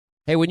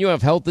Hey, when you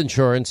have health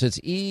insurance, it's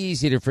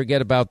easy to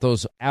forget about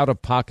those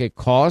out-of-pocket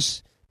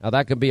costs. Now,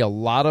 that can be a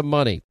lot of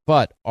money,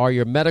 but are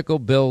your medical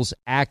bills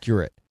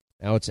accurate?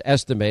 Now, it's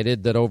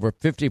estimated that over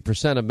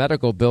 50% of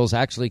medical bills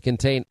actually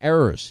contain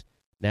errors.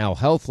 Now,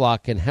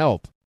 HealthLock can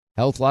help.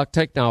 HealthLock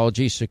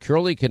technology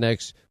securely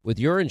connects with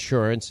your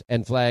insurance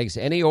and flags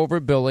any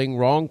overbilling,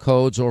 wrong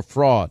codes, or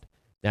fraud.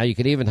 Now, you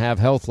can even have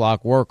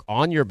HealthLock work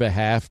on your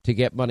behalf to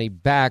get money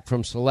back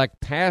from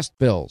select past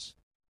bills.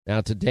 Now,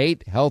 to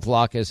date,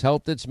 HealthLock has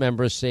helped its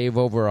members save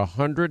over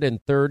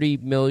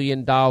 $130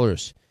 million.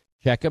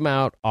 Check them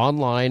out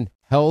online,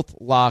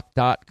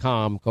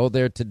 healthlock.com. Go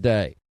there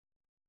today.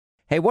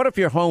 Hey, what if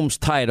your home's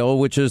title,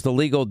 which is the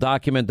legal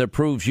document that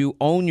proves you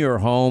own your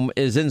home,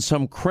 is in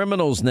some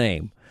criminal's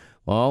name?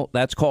 Well,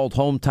 that's called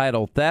home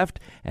title theft,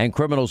 and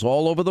criminals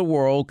all over the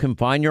world can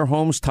find your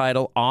home's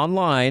title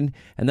online,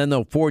 and then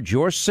they'll forge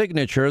your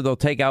signature. They'll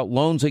take out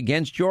loans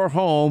against your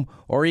home,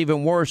 or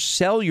even worse,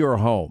 sell your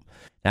home.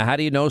 Now, how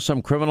do you know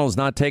some criminal is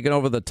not taking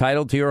over the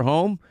title to your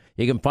home?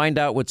 You can find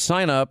out with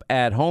sign up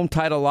at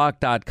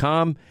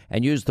HometitleLock.com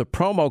and use the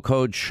promo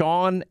code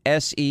Sean,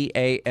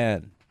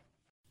 S-E-A-N.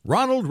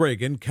 Ronald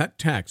Reagan cut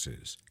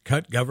taxes,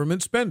 cut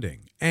government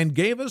spending, and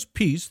gave us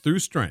peace through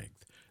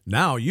strength.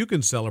 Now you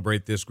can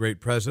celebrate this great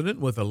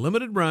president with a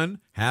limited run,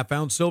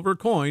 half-ounce silver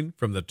coin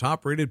from the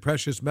top-rated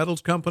precious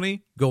metals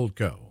company,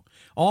 Goldco.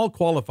 All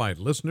qualified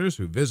listeners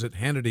who visit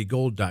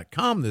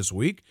HannityGold.com this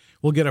week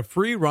will get a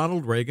free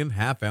Ronald Reagan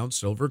half-ounce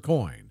silver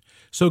coin.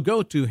 So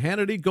go to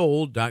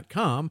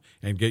HannityGold.com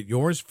and get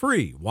yours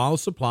free while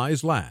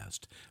supplies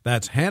last.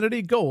 That's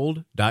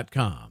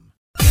HannityGold.com.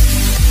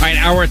 All right,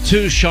 hour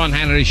two, Sean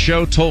Hannity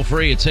Show, toll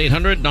free. It's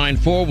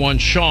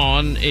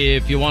 800-941-SEAN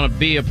if you want to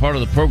be a part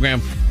of the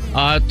program.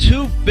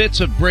 Two bits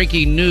of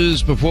breaking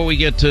news before we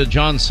get to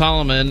John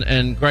Solomon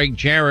and Greg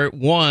Jarrett.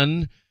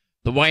 One,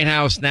 the White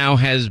House now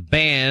has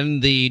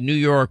banned the New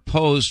York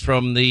Post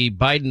from the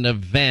Biden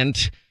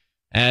event,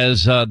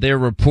 as their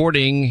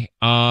reporting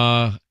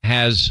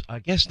has, I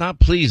guess,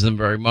 not pleased them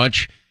very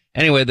much.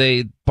 Anyway,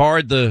 they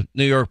barred the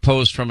New York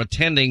Post from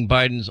attending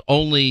Biden's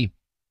only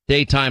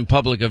daytime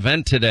public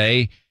event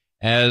today,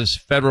 as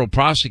federal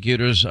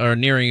prosecutors are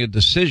nearing a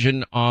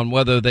decision on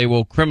whether they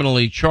will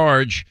criminally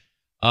charge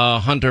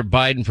Hunter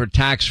Biden for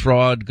tax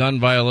fraud, gun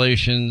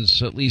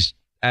violations, at least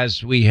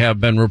as we have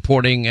been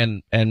reporting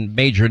and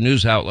major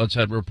news outlets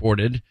had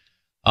reported.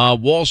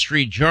 Wall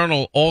Street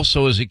Journal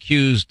also has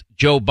accused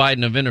Joe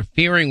Biden of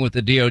interfering with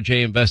the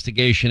DOJ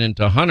investigation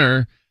into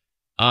Hunter.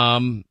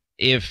 And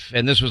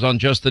this was on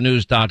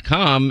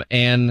justthenews.com,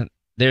 and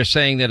they're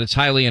saying that it's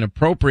highly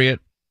inappropriate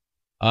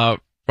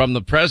from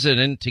the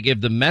president to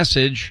give the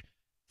message,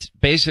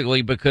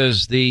 basically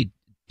because the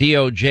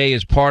DOJ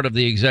is part of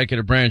the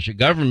executive branch of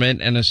government,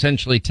 and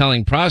essentially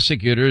telling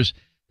prosecutors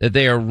that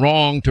they are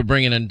wrong to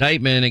bring an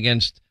indictment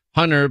against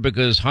Hunter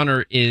because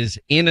Hunter is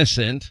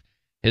innocent.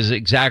 His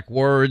exact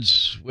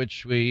words,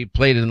 which we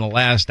played in the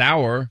last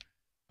hour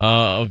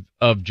of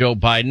Joe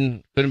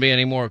Biden, couldn't be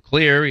any more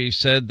clear. He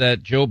said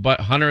that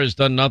Hunter has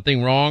done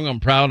nothing wrong. I'm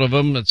proud of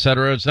him, et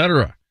cetera, et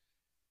cetera.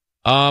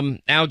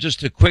 Now,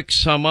 just a quick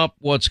sum up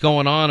what's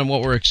going on and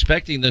what we're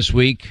expecting this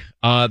week.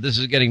 This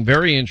is getting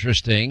very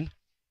interesting,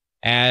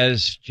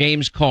 as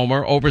James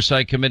Comer,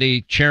 Oversight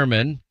Committee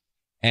Chairman,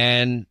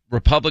 and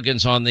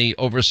Republicans on the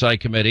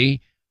Oversight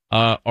Committee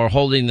are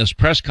holding this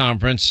press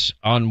conference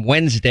on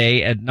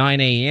Wednesday at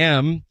 9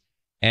 a.m.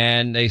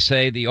 And they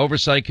say the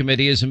Oversight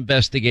Committee is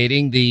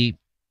investigating the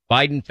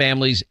Biden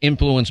family's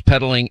influence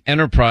peddling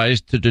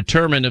enterprise to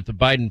determine if the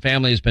Biden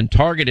family has been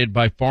targeted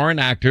by foreign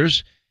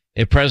actors,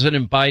 if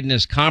President Biden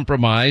is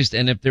compromised,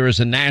 and if there is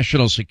a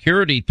national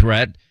security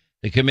threat.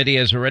 The committee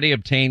has already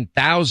obtained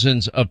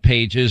thousands of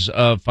pages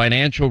of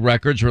financial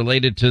records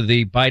related to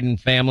the Biden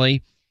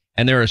family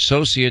and their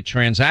associate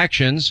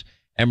transactions.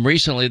 And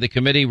recently, the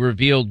committee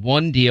revealed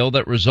one deal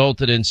that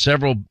resulted in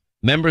several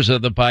members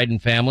of the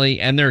Biden family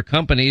and their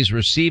companies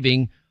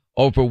receiving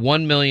over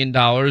 $1 million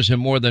in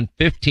more than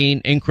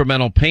 15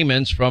 incremental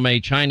payments from a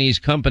Chinese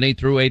company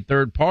through a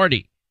third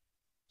party.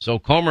 So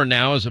Comer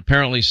now is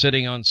apparently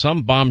sitting on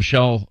some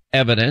bombshell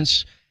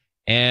evidence,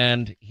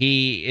 and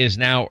he is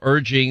now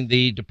urging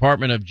the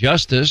Department of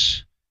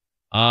Justice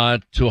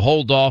to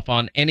hold off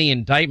on any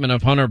indictment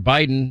of Hunter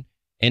Biden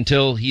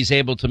until he's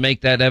able to make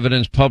that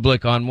evidence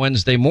public on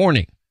Wednesday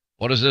morning.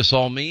 What does this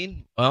all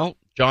mean? Well,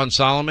 John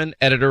Solomon,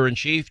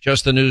 editor-in-chief,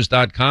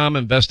 justthenews.com,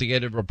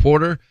 investigative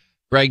reporter.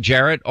 Greg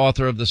Jarrett,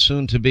 author of the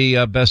soon-to-be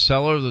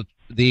bestseller,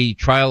 The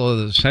Trial of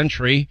the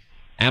Century,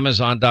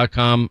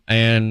 Amazon.com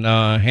and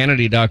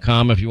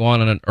Hannity.com if you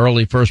want an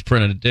early first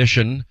print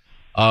edition.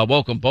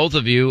 Welcome, both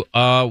of you.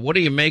 What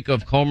do you make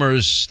of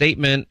Comer's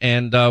statement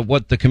and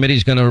what the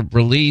committee's going to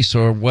release,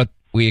 or what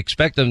we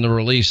expect them to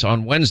release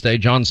on Wednesday?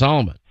 John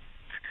Solomon.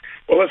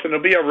 Well, listen,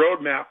 it'll be a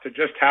roadmap to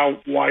just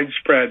how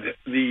widespread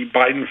the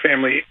Biden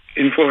family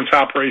influence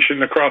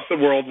operation across the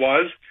world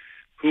was,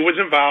 who was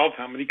involved,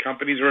 how many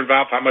companies were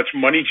involved, how much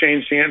money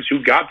changed hands,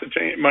 who got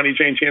the money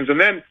changed hands, and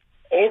then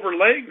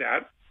overlaying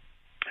that,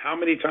 how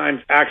many times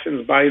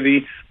actions by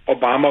the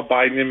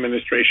Obama-Biden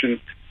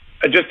administration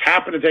just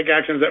happened to take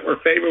actions that were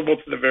favorable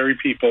to the very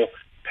people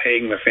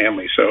paying the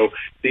family. So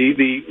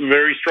the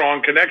very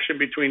strong connection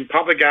between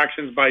public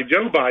actions by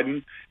Joe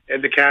Biden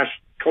and the cash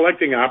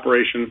collecting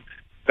operation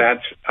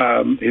that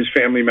his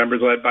family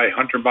members, led by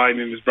Hunter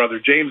Biden and his brother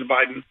James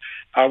Biden,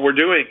 were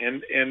doing.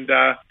 And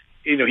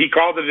he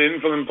called it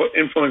an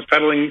influence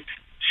peddling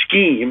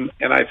scheme,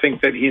 and I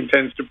think that he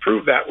intends to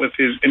prove that with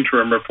his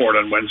interim report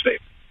on Wednesday.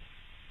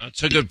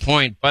 That's a good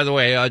point. By the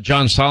way,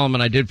 John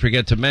Solomon, I did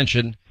forget to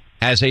mention,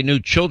 has a new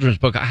children's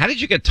book. How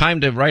did you get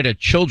time to write a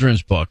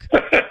children's book?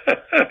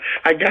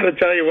 I got to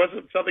tell you, it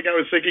wasn't something I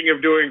was thinking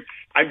of doing.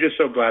 I'm just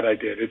so glad I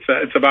did.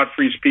 It's about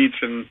free speech,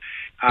 and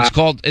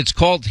it's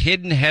called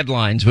Hidden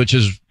Headlines, which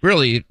is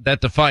really,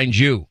 that defines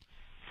you.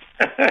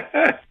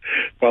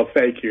 Well,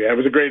 thank you. It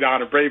was a great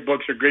honor. Brave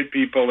books are great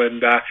people,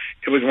 and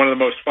it was one of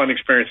the most fun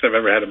experiences I've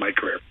ever had in my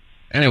career.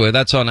 Anyway,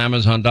 that's on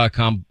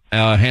Amazon.com,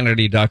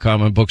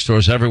 Hannity.com, and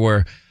bookstores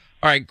everywhere.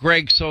 All right,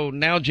 Greg, so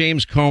now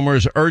James Comer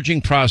is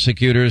urging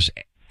prosecutors,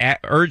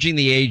 urging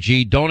the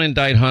AG, don't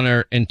indict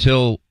Hunter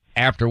until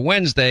after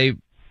Wednesday,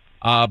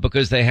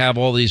 because they have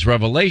all these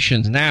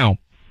revelations. Now,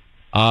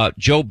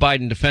 Joe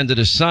Biden defended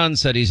his son,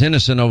 said he's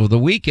innocent over the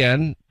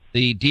weekend.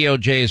 The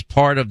DOJ is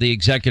part of the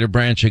executive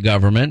branch of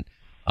government.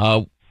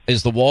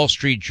 Is the Wall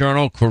Street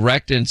Journal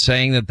correct in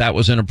saying that that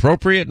was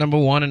inappropriate, number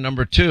one? And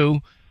number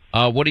two,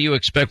 what do you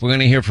expect we're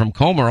going to hear from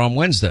Comer on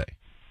Wednesday?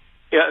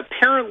 Yeah,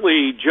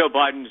 apparently Joe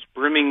Biden's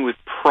brimming with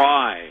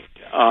pride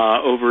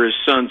over his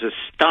son's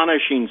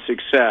astonishing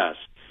success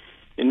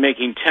in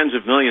making tens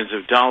of millions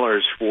of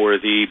dollars for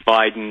the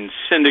Biden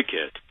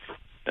syndicate.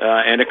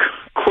 And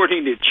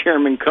according to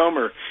Chairman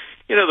Comer,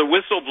 the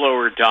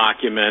whistleblower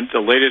document, the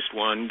latest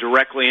one,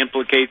 directly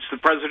implicates the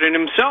president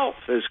himself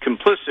as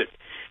complicit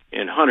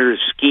in Hunter's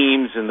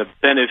schemes and the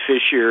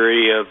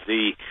beneficiary of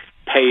the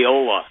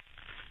payola.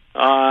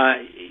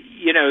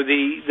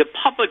 The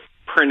public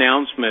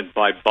pronouncement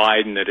by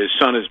Biden that his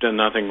son has done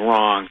nothing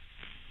wrong,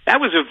 that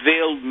was a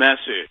veiled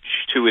message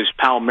to his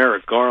pal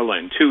Merrick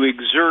Garland to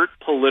exert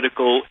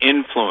political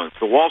influence.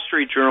 The Wall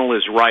Street Journal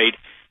is right,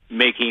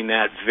 making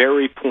that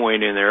very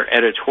point in their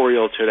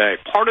editorial today.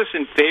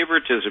 Partisan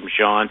favoritism,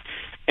 Sean,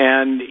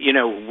 and,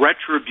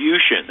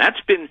 retribution.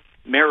 That's been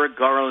Merrick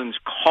Garland's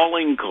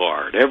calling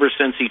card ever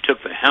since he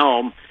took the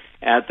helm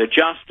at the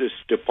Justice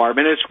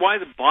Department. It's why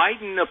the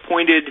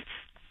Biden-appointed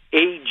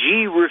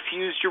AG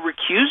refused to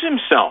recuse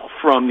himself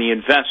from the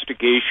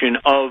investigation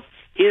of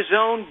his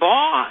own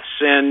boss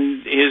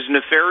and his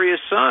nefarious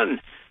son.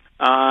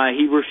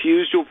 He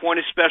refused to appoint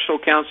a special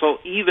counsel,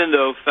 even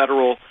though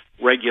federal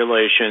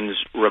regulations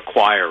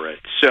require it.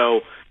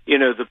 So,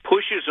 the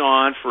push is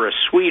on for a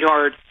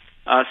sweetheart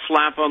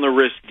slap on the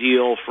wrist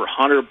deal for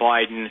Hunter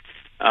Biden.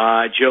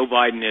 Joe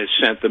Biden has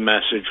sent the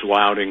message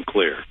loud and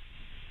clear.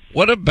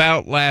 What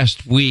about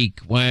last week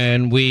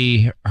when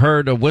we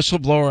heard a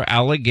whistleblower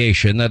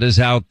allegation that is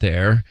out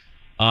there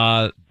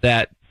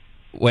that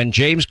when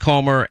James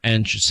Comer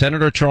and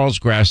Senator Charles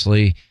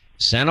Grassley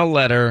sent a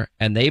letter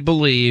and they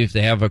believe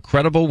they have a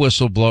credible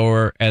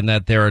whistleblower and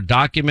that there are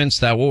documents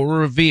that will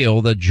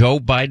reveal that Joe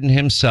Biden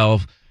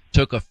himself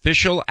took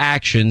official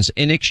actions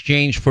in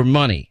exchange for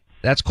money.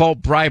 That's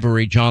called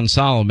bribery, John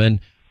Solomon.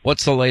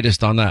 What's the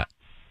latest on that?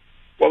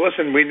 Well,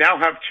 listen, we now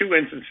have two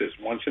instances,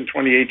 once in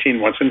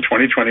 2018, once in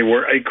 2020,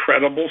 where a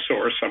credible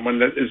source, someone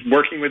that is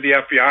working with the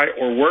FBI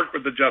or worked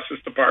with the Justice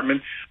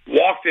Department,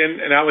 walked in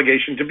an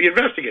allegation to be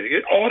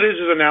investigated. All it is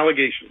an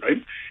allegation,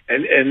 right?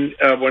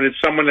 And when it's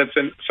someone that's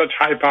in such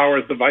high power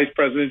as the Vice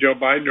President Joe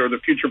Biden or the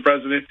future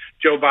President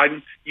Joe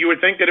Biden, you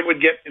would think that it would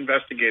get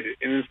investigated.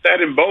 And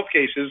instead, in both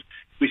cases,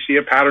 we see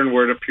a pattern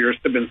where it appears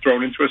to have been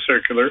thrown into a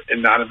circular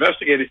and not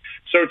investigated.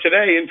 So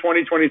today, in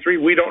 2023,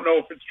 we don't know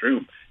if it's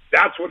true.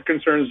 That's what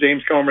concerns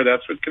James Comer.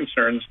 That's what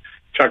concerns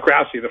Chuck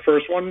Grassley. The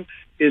first one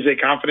is a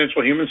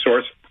confidential human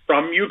source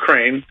from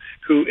Ukraine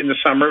who, in the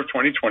summer of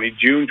 2020,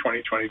 June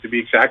 2020 to be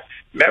exact,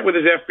 met with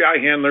his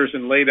FBI handlers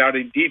and laid out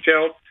a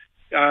detailed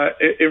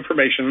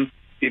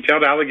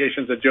detailed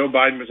allegations that Joe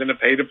Biden was in a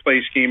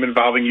pay-to-play scheme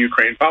involving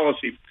Ukraine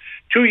policy.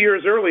 2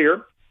 years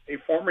earlier, a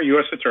former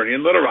U.S. attorney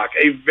in Little Rock,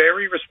 a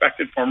very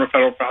respected former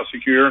federal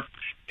prosecutor,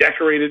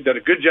 decorated, did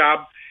a good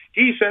job.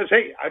 He says,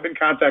 hey, I've been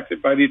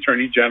contacted by the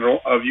Attorney General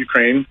of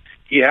Ukraine.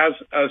 He has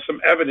some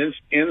evidence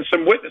and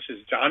some witnesses,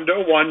 John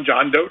Doe 1,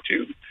 John Doe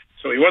 2.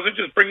 So he wasn't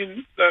just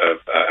bringing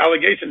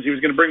allegations. He was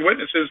going to bring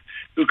witnesses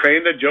who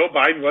claimed that Joe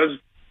Biden was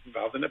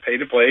involved in a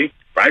pay-to-play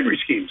bribery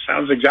scheme.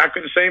 Sounds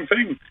exactly the same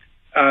thing.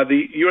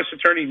 The U.S.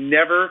 Attorney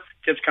never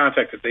gets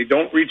contacted. They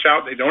don't reach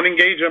out. They don't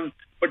engage him.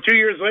 But 2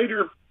 years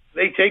later,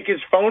 they take his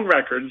phone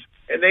records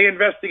and they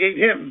investigate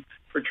him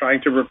for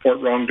trying to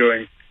report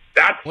wrongdoing.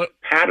 That's the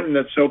pattern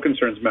that so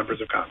concerns members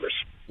of Congress.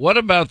 What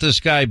about this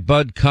guy,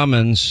 Bud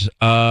Cummins,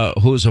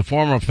 who's a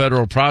former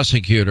federal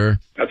prosecutor?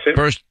 That's it.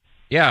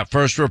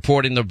 First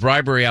reporting the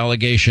bribery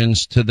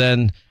allegations to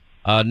then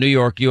New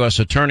York U.S.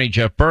 Attorney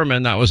Jeff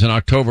Berman. That was in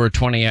October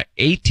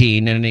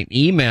 2018, in an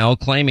email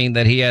claiming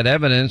that he had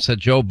evidence that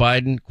Joe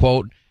Biden,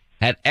 quote,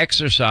 had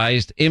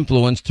exercised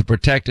influence to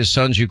protect his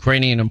son's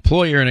Ukrainian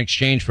employer in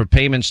exchange for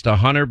payments to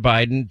Hunter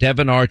Biden,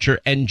 Devon Archer,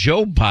 and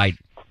Joe Biden.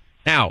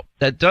 Now,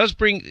 that does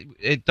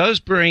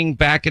bring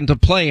back into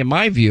play, in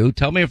my view,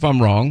 tell me if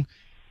I'm wrong,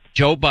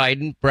 Joe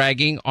Biden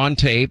bragging on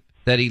tape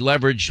that he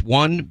leveraged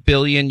 $1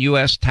 billion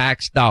U.S.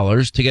 tax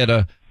dollars to get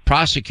a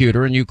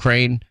prosecutor in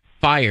Ukraine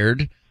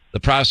fired, the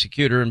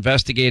prosecutor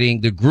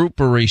investigating the group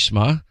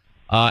Burisma,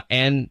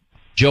 and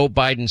Joe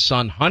Biden's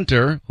son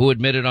Hunter, who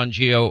admitted on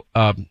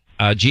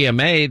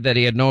GMA that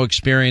he had no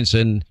experience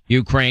in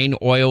Ukraine,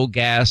 oil,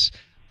 gas,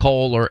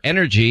 coal, or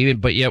energy,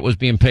 but yet was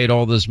being paid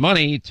all this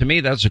money. To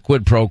me, that's a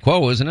quid pro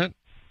quo, isn't it?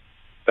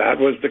 That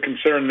was the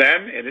concern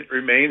then, and it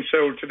remains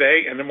so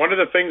today. And then one of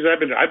the things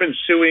I've been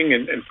suing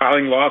and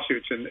filing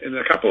lawsuits, and in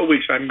a couple of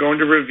weeks I'm going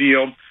to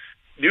reveal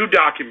new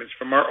documents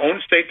from our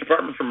own State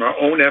Department, from our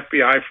own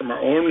FBI, from our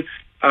own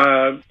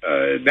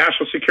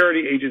national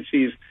security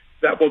agencies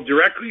that will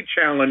directly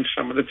challenge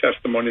some of the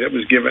testimony that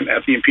was given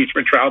at the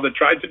impeachment trial that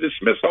tried to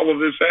dismiss all of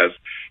this as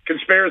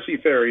conspiracy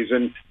theories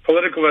and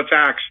political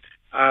attacks.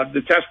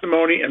 The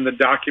testimony and the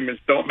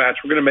documents don't match.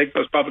 We're going to make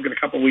those public in a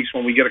couple of weeks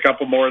when we get a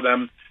couple more of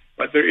them.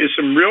 But there is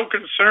some real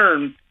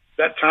concern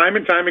that time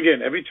and time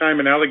again, every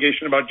time an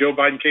allegation about Joe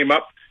Biden came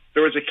up,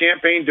 there was a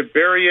campaign to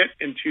bury it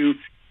and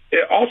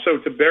also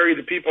to bury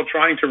the people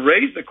trying to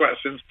raise the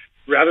questions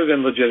rather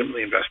than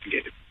legitimately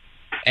investigate it.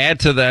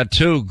 Add to that,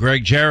 too,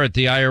 Greg Jarrett,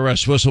 the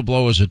IRS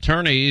whistleblowers'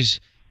 attorneys,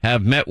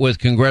 have met with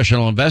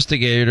congressional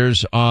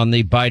investigators on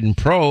the Biden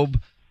probe.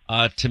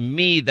 To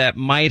me, that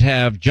might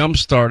have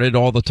jump-started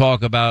all the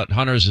talk about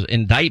Hunter's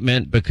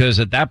indictment, because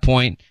at that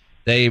point,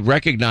 they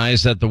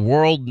recognized that the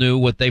world knew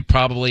what they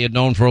probably had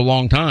known for a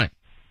long time.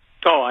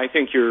 Oh, I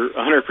think you're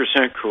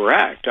 100%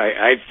 correct.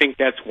 I think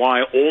that's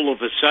why all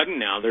of a sudden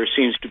now there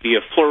seems to be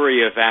a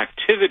flurry of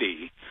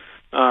activity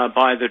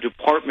by the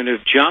Department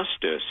of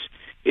Justice.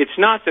 It's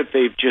not that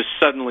they've just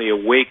suddenly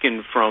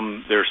awakened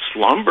from their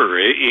slumber.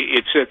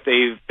 It's that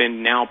they've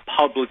been now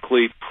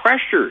publicly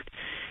pressured.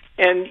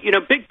 And,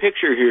 big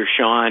picture here,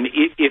 Sean,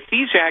 if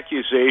these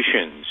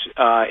accusations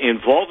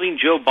involving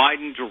Joe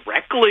Biden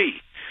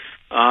directly,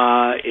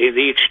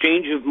 the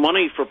exchange of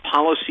money for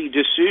policy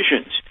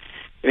decisions,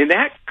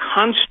 that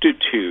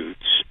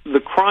constitutes the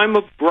crime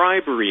of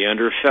bribery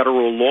under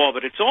federal law,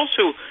 but it's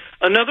also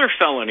another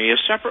felony, a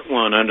separate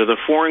one under the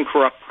Foreign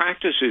Corrupt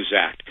Practices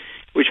Act,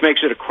 which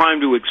makes it a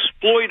crime to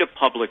exploit a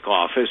public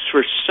office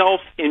for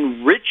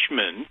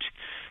self-enrichment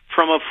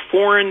from a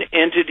foreign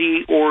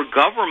entity or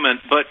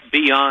government. But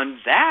beyond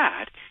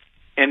that,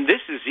 and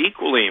this is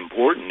equally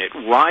important, it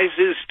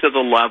rises to the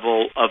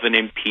level of an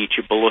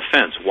impeachable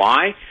offense.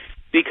 Why?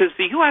 Because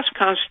the U.S.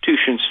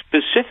 Constitution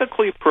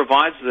specifically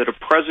provides that a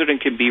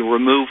president can be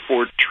removed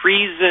for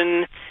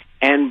treason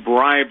and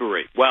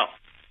bribery. Well,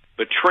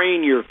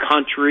 betraying your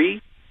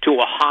country to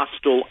a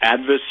hostile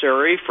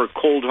adversary for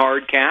cold,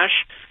 hard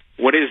cash,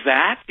 what is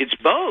that? It's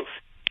both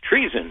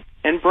treason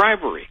and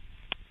bribery.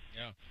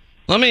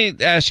 Let me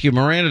ask you,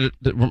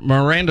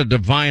 Miranda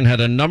Devine had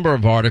a number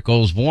of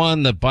articles.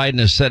 One, that Biden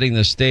is setting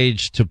the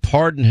stage to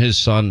pardon his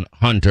son,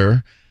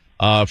 Hunter,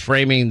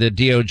 framing the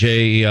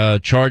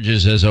DOJ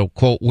charges as a,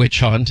 quote,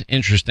 witch hunt.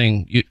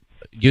 Interesting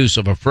use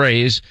of a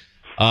phrase.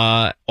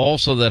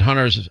 Also that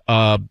Hunter's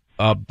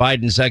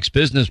Biden's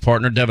ex-business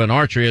partner, Devon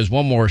Archer, has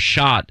one more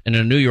shot in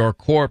a New York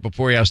court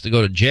before he has to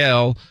go to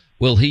jail.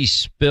 Will he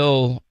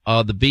spill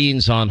the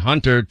beans on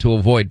Hunter to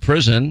avoid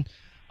prison?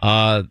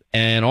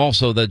 And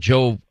also that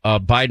Joe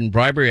Biden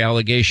bribery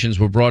allegations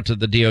were brought to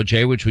the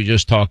DOJ, which we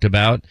just talked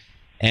about.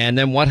 And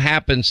then what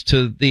happens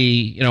to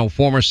the,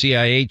 former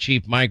CIA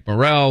chief Mike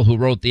Morrell, who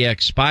wrote the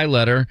ex-spy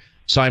letter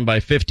signed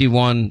by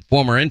 51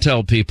 former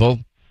intel people,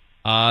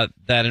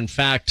 that in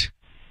fact,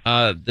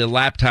 the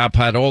laptop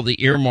had all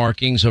the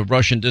earmarkings of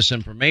Russian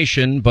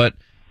disinformation. But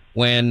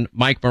when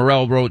Mike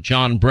Morrell wrote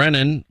John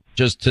Brennan,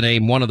 just to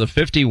name one of the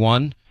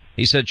 51,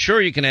 he said, sure,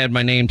 you can add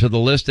my name to the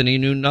list. And he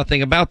knew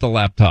nothing about the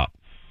laptop.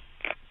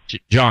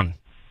 John.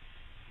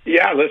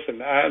 Yeah, listen,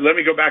 let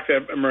me go back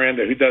to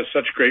Miranda, who does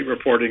such great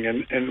reporting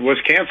and was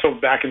canceled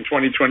back in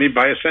 2020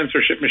 by a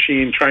censorship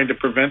machine trying to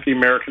prevent the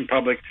American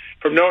public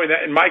from knowing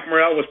that. And Mike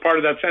Morrell was part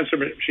of that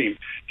censorship machine.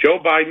 Joe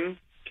Biden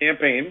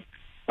campaign,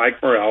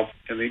 Mike Morrell,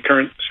 and the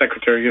current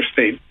Secretary of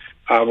State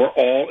were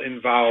all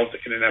involved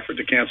in an effort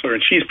to cancel her.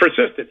 And she's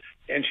persisted,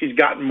 and she's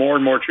gotten more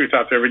and more truth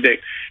out there every day.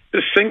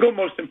 The single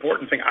most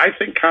important thing, I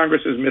think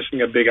Congress is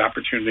missing a big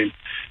opportunity.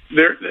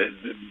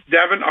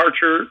 Devon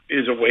Archer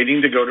is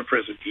awaiting to go to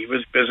prison. He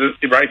was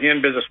the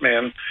right-hand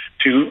businessman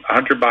to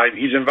Hunter Biden.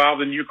 He's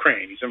involved in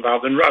Ukraine. He's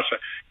involved in Russia.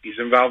 He's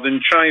involved in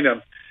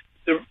China.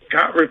 The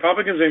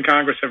Republicans in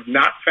Congress have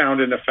not found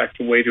an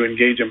effective way to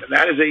engage him, and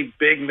that is a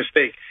big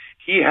mistake.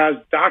 He has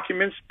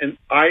documents and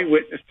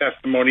eyewitness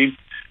testimony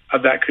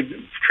that could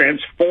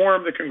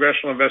transform the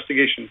congressional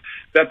investigation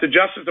that the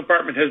Justice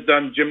Department has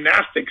done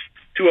gymnastics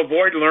to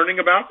avoid learning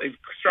about. They've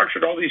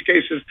structured all these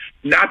cases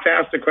not to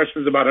ask the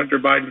questions about Hunter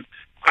Biden.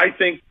 I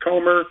think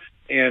Comer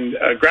and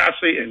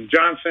Grassley and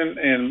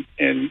Johnson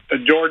and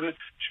Jordan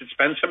should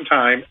spend some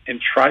time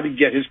and try to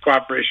get his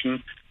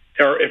cooperation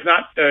or if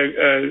not,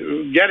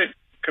 get it,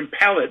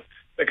 compel it,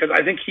 because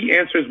I think he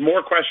answers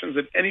more questions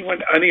than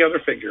any other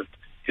figure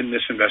in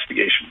this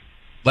investigation.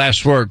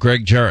 Last word,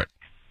 Greg Jarrett.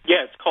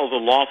 Yeah, it's called a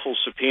lawful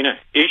subpoena.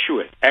 Issue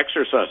it.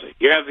 Exercise it.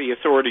 You have the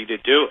authority to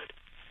do it.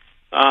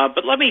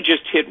 But let me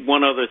just hit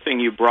one other thing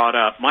you brought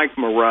up. Mike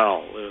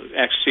Morrell,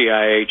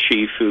 ex-CIA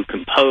chief who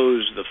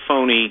composed the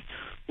phony,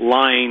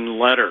 lying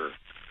letter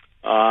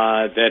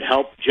that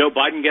helped Joe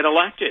Biden get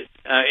elected.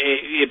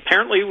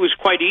 Apparently it was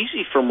quite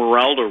easy for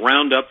Morrell to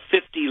round up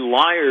 50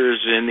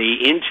 liars in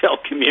the intel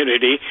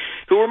community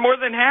who were more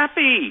than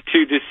happy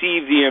to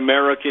deceive the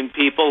American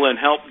people and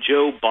help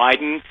Joe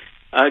Biden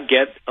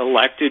get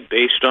elected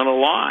based on a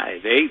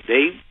lie.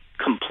 They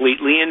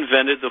completely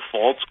invented the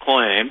false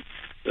claim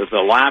that the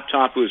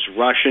laptop was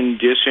Russian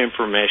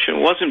disinformation.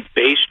 It wasn't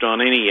based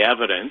on any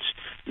evidence.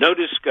 No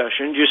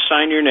discussion. Just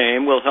sign your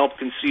name. We'll help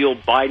conceal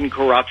Biden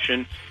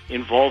corruption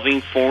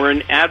involving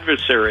foreign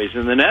adversaries.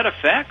 And the net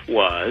effect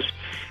was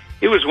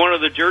it was one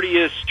of the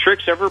dirtiest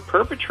tricks ever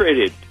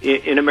perpetrated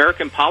in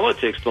American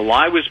politics. The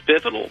lie was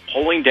pivotal.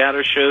 Polling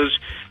data shows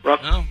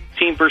roughly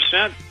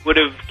 15% would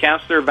have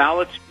cast their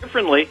ballots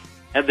differently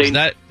had they...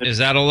 Is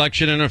that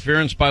election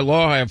interference by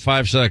law? I have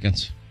 5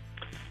 seconds.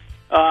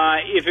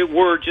 If it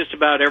were, just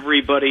about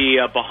everybody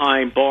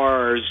behind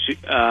bars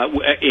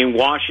in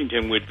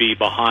Washington would be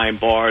behind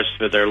bars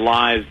for their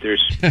lies.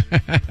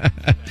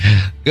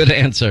 Good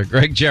answer.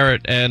 Greg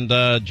Jarrett and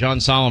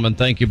John Solomon,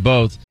 thank you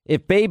both.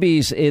 If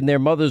babies in their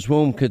mother's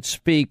womb could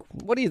speak,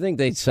 what do you think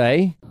they'd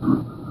say?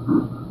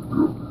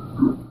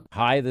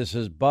 Hi, this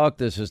is Buck,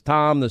 this is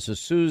Tom, this is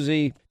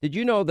Susie. Did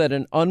you know that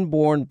an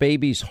unborn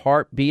baby's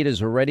heartbeat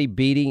is already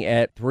beating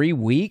at 3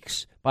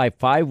 weeks? By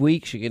 5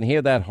 weeks, you can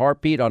hear that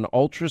heartbeat on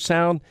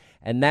ultrasound,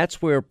 and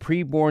that's where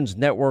Preborn's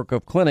network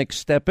of clinics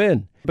step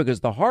in, because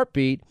the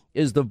heartbeat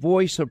is the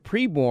voice of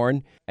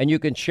preborn, and you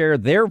can share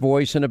their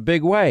voice in a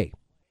big way.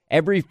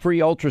 Every free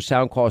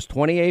ultrasound costs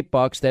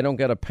 $28. They don't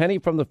get a penny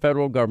from the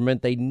federal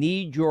government. They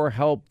need your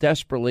help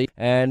desperately,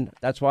 and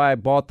that's why I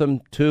bought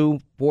them 2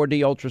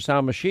 4D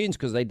ultrasound machines,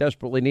 because they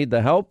desperately need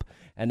the help,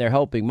 and they're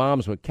helping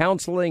moms with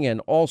counseling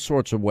and all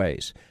sorts of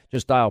ways.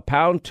 Just dial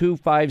pound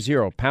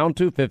 250, pound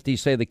 250,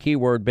 say the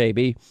keyword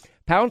baby,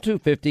 pound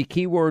 250,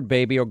 keyword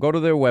baby, or go to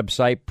their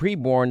website,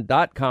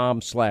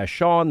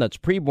 preborn.com/Sean. That's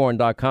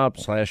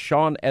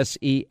preborn.com/Sean,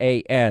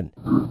 SEAN.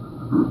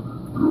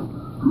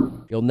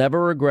 You'll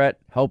never regret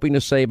helping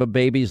to save a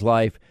baby's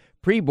life.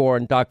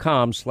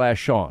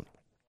 Preborn.com/Sean.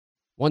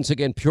 Once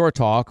again, Pure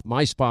Talk,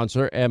 my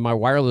sponsor and my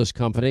wireless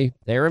company,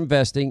 they're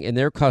investing in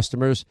their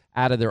customers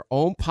out of their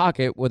own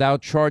pocket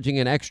without charging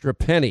an extra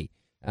penny.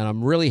 And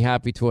I'm really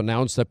happy to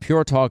announce that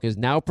Pure Talk is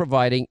now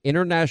providing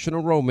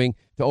international roaming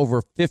to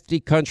over 50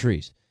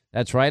 countries.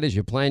 That's right. As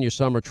you plan your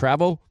summer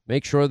travel,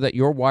 make sure that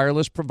your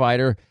wireless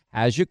provider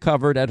has you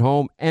covered at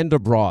home and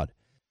abroad.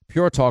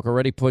 Pure Talk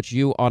already puts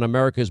you on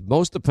America's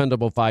most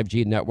dependable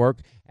 5G network,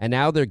 and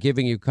now they're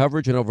giving you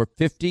coverage in over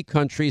 50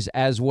 countries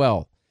as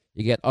well.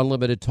 You get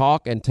unlimited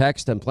talk and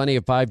text and plenty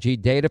of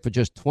 5G data for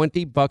just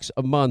 $20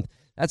 a month.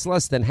 That's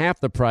less than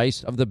half the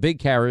price of the big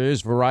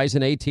carriers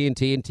Verizon,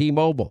 AT&T, and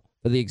T-Mobile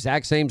for the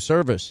exact same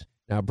service.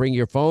 Now bring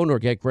your phone or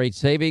get great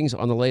savings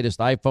on the latest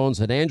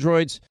iPhones and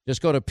Androids.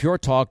 Just go to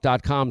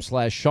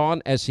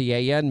puretalk.com/Sean,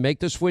 SEAN. Make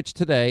the switch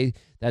today.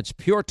 That's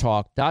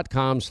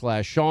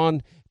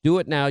puretalk.com/Sean. Do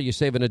it now. You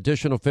save an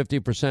additional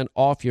 50%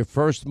 off your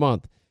first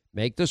month.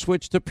 Make the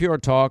switch to Pure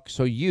Talk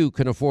so you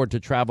can afford to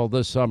travel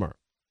this summer.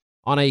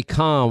 On a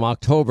calm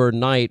October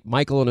night,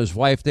 Michael and his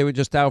wife, they were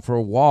just out for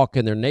a walk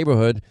in their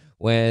neighborhood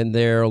when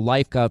their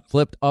life got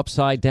flipped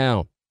upside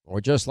down,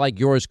 or just like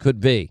yours could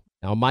be.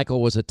 Now,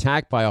 Michael was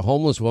attacked by a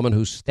homeless woman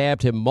who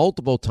stabbed him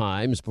multiple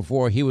times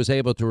before he was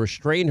able to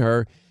restrain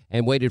her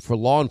and waited for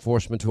law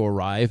enforcement to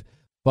arrive.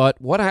 But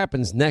what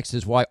happens next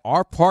is why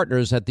our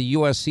partners at the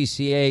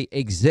USCCA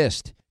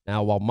exist.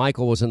 Now, while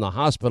Michael was in the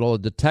hospital, a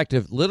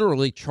detective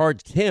literally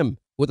charged him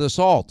with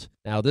assault.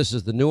 Now, this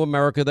is the new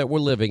America that we're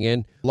living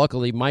in.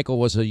 Luckily, Michael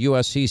was a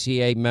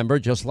USCCA member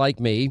just like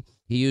me.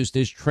 He used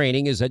his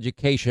training, his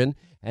education,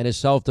 and his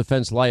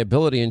self-defense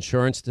liability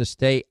insurance to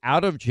stay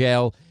out of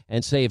jail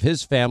and save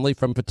his family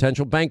from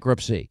potential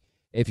bankruptcy.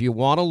 If you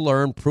want to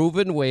learn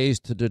proven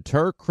ways to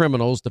deter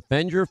criminals,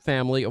 defend your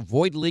family,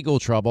 avoid legal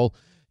trouble,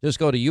 just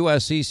go to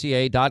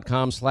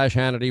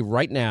uscca.com/Hannity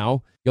right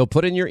now. You'll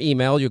put in your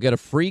email. You'll get a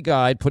free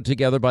guide put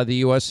together by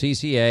the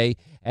USCCA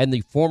and the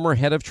former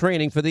head of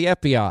training for the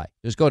FBI.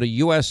 Just go to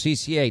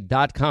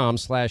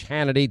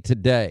uscca.com/Hannity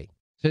today.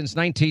 Since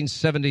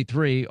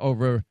 1973,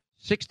 over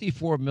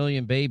 64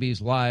 million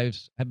babies'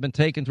 lives have been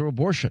taken through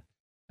abortion.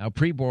 Now,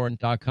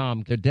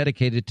 preborn.com, they're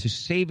dedicated to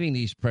saving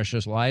these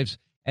precious lives,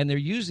 and they're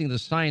using the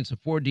science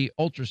of 4D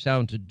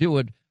ultrasound to do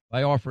it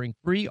by offering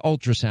free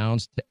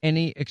ultrasounds to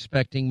any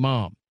expecting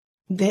mom.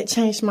 That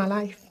changed my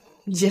life,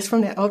 just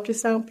from that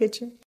ultrasound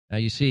picture. Now,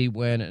 you see,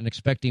 when an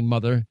expecting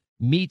mother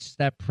meets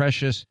that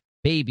precious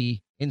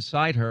baby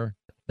inside her,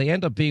 they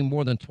end up being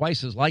more than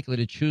twice as likely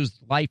to choose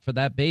life for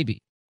that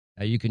baby.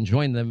 Now, you can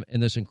join them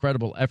in this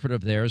incredible effort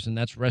of theirs, and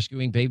that's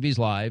rescuing babies'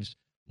 lives.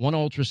 One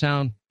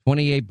ultrasound,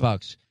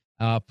 $28.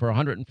 For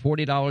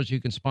 $140,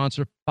 you can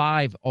sponsor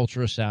 5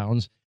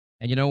 ultrasounds.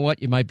 And you know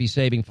what? You might be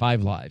saving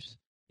 5 lives.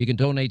 You can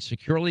donate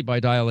securely by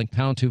dialing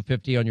pound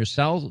 250 on your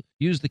cell.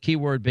 Use the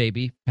keyword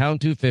baby,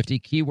 pound 250,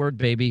 keyword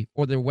baby,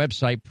 or their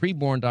website,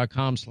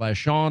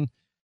 preborn.com/Sean.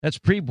 That's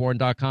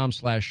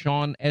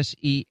preborn.com/Sean,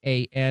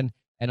 SEAN.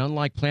 And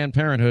unlike Planned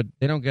Parenthood,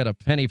 they don't get a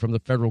penny from the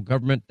federal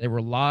government. They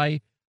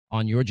rely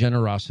on your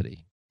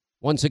generosity.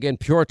 Once again,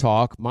 Pure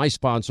Talk, my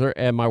sponsor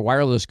and my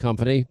wireless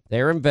company,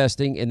 they're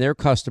investing in their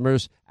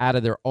customers out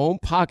of their own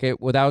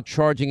pocket without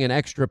charging an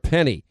extra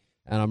penny.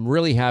 And I'm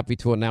really happy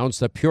to announce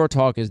that Pure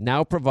Talk is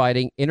now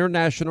providing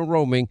international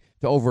roaming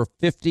to over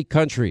 50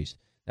 countries.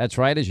 That's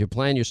right. As you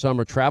plan your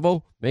summer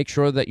travel, make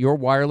sure that your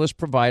wireless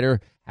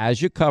provider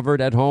has you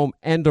covered at home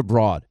and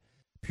abroad.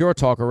 Pure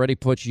Talk already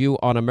puts you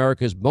on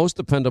America's most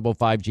dependable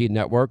 5G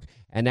network,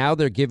 and now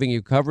they're giving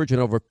you coverage in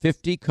over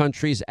 50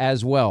 countries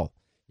as well.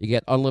 You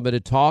get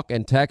unlimited talk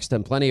and text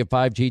and plenty of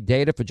 5G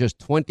data for just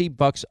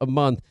 $20 a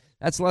month.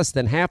 That's less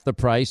than half the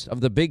price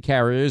of the big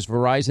carriers,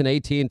 Verizon,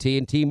 AT&T,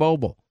 and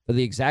T-Mobile, for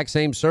the exact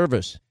same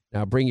service.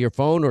 Now bring your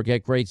phone or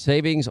get great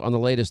savings on the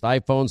latest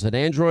iPhones and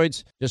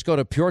Androids. Just go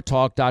to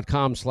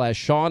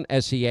puretalk.com/Sean,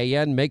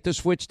 SEAN. Make the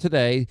switch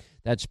today.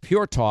 That's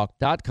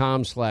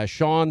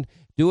puretalk.com/Sean.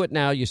 Do it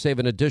now. You save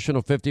an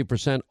additional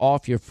 50%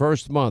 off your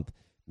first month.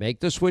 Make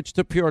the switch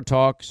to Pure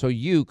Talk so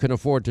you can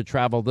afford to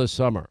travel this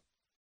summer.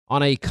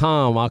 On a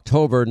calm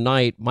October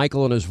night,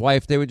 Michael and his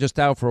wife, they were just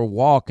out for a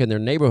walk in their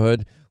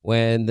neighborhood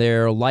when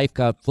their life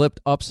got flipped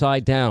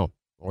upside down,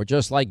 or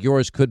just like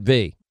yours could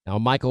be. Now,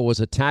 Michael was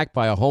attacked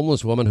by a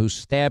homeless woman who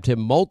stabbed him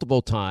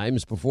multiple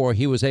times before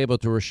he was able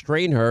to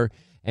restrain her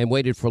and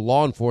waited for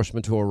law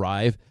enforcement to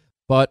arrive.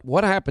 But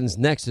what happens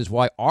next is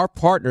why our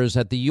partners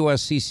at the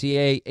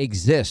USCCA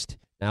exist.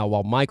 Now,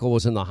 while Michael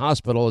was in the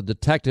hospital, a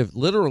detective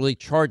literally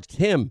charged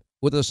him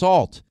with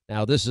assault.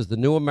 Now, this is the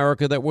new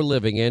America that we're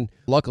living in.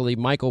 Luckily,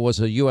 Michael was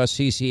a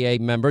USCCA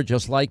member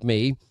just like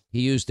me.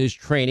 He used his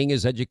training,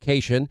 his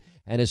education,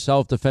 and his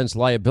self-defense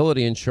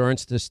liability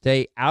insurance to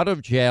stay out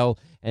of jail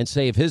and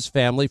save his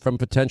family from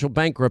potential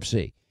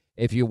bankruptcy.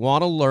 If you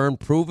want to learn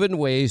proven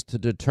ways to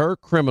deter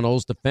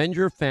criminals, defend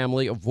your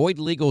family, avoid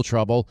legal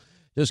trouble,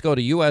 just go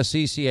to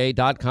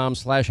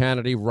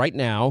uscca.com/Hannity right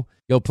now.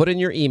 You'll put in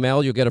your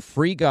email. You'll get a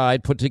free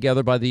guide put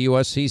together by the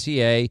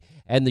USCCA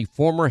and the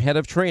former head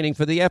of training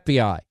for the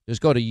FBI.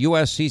 Just go to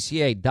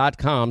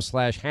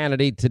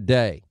uscca.com/Hannity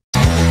today.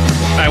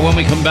 All right, when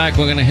we come back,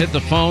 we're going to hit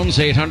the phones,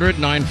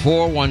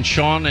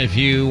 800-941-SEAN, if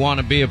you want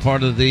to be a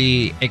part of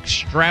the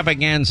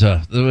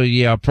extravaganza,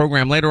 the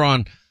program. Later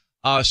on,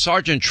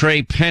 Sergeant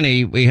Trey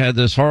Penny, we had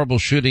this horrible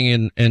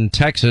shooting in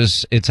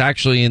Texas. It's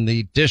actually in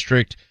the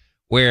district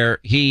where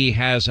he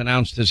has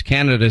announced his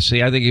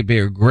candidacy. I think he'd be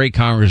a great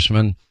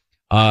congressman.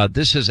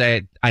 This is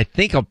I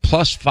think a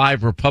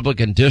 +5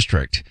 Republican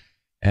district,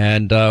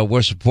 and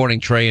we're supporting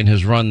Trey in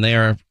his run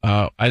there.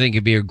 I think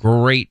he'd be a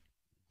great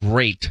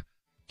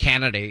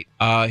candidate.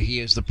 He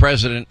is the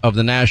president of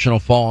the National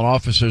Fallen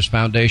Officers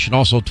Foundation,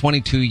 also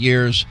 22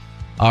 years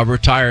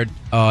retired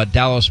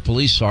Dallas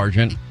police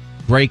sergeant.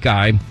 Great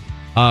guy.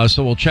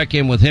 So we'll check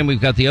in with him. We've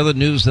got the other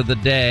news of the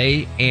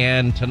day,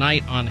 and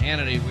tonight on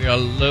Hannity, we are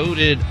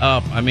loaded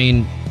up. I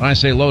mean, when I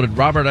say loaded,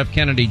 Robert F.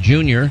 Kennedy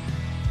Jr.,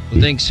 who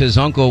thinks his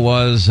uncle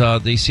was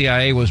the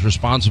CIA was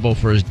responsible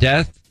for his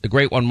death. The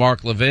great one,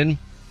 Mark Levin.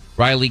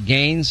 Riley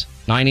Gaines,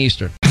 9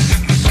 Eastern.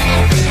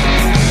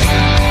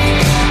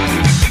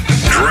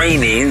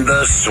 Draining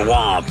the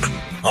swamp,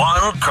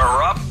 one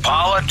corrupt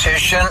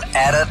politician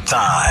at a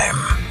time.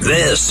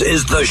 This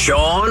is the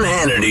Sean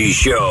Hannity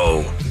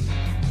Show.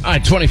 All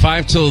right,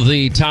 25 till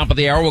the top of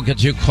the hour. We'll get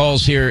to your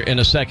calls here in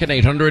a second.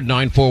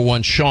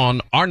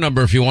 800-941-SEAN. Our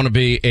number if you want to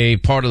be a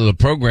part of the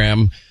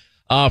program.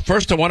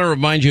 First, I want to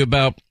remind you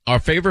about our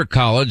favorite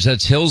college.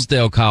 That's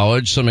Hillsdale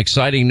College. Some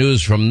exciting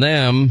news from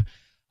them.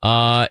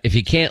 If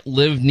you can't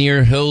live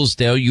near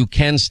Hillsdale, you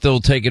can still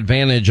take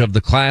advantage of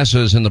the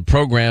classes and the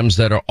programs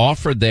that are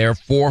offered there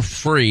for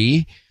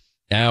free.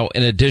 Now,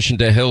 in addition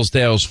to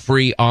Hillsdale's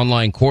free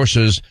online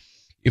courses,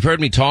 you've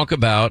heard me talk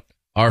about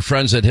our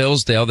friends at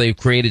Hillsdale. They've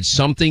created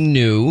something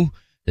new,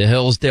 the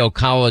Hillsdale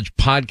College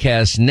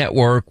Podcast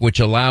Network, which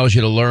allows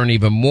you to learn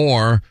even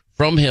more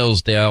from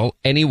Hillsdale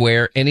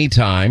anywhere,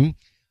 anytime.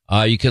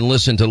 You can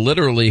listen to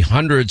literally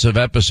hundreds of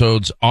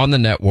episodes on the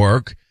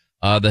network.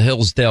 The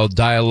Hillsdale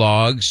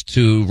Dialogues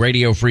to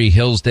Radio Free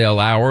Hillsdale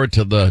Hour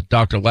to the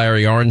Dr.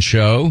 Larry Arnn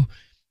Show.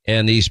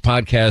 And these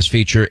podcasts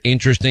feature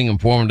interesting,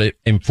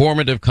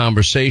 informative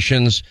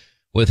conversations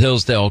with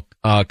Hillsdale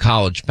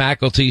College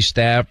faculty,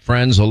 staff,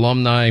 friends,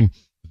 alumni,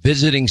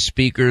 visiting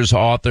speakers,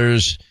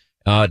 authors,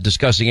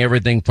 discussing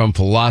everything from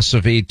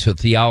philosophy to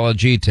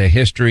theology to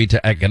history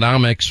to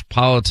economics,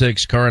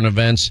 politics, current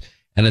events.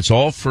 And it's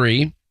all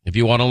free if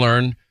you want to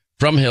learn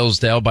from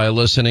Hillsdale by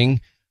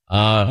listening.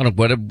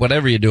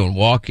 Whatever you're doing,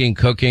 walking,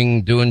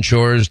 cooking, doing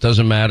chores,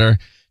 doesn't matter.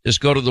 Just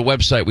go to the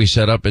website we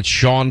set up. It's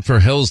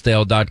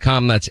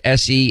SeanForHillsdale.com. That's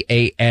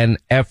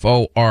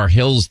SeanFor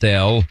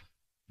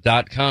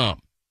Hillsdale.com.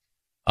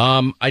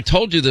 I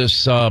told you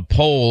this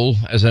poll,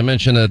 as I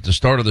mentioned at the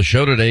start of the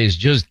show today, is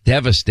just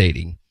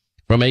devastating.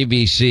 From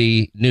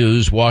ABC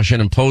News,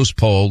 Washington Post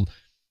poll,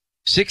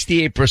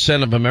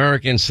 68% of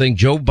Americans think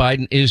Joe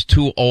Biden is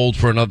too old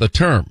for another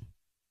term.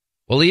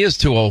 Well, he is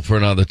too old for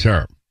another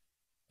term.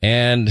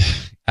 And,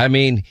 I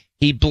mean,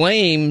 he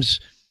blames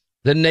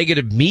the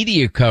negative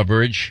media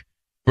coverage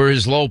for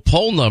his low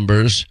poll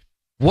numbers.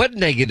 What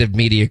negative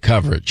media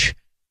coverage?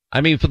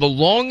 I mean, for the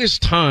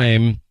longest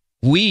time,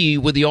 we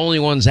were the only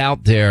ones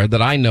out there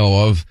that I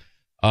know of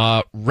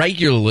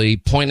regularly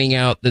pointing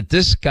out that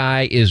this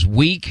guy is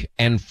weak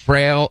and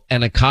frail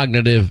and a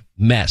cognitive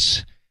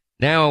mess.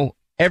 Now,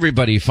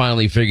 everybody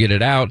finally figured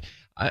it out.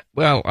 I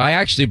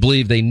actually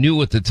believe they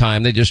knew at the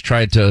time. They just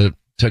tried to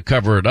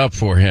cover it up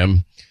for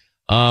him.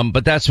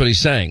 But that's what he's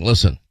saying.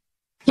 Listen.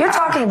 You're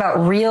talking about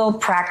real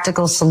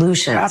practical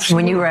solutions.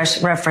 Absolutely. When you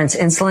reference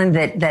insulin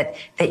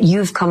that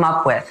you've come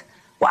up with.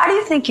 Why do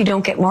you think you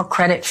don't get more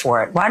credit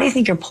for it? Why do you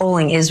think your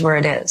polling is where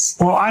it is?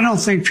 Well, I don't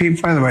think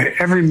people, by the way,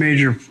 every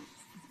major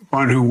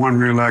one who won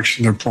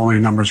re-election, their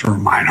polling numbers were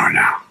mine are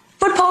now.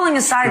 Put polling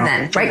aside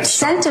then, right?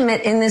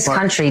 Sentiment in this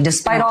country,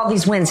 despite all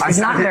these wins, is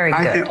not very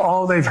good. I think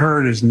all they've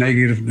heard is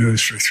negative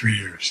news for 3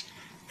 years.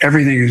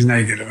 Everything is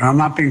negative. And I'm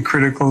not being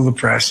critical of the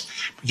press,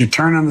 but you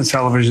turn on the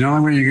television, the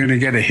only way you're going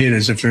to get a hit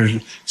is if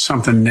there's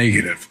something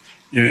negative.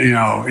 You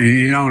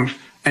don't.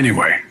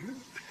 Anyway,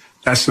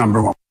 that's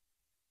number one.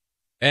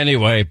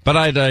 Anyway, but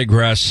I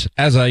digress,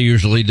 as I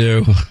usually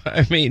do.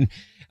 I mean,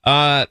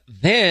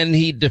 then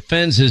he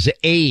defends his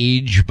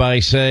age by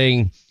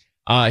saying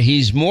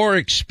he's more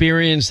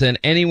experienced than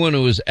anyone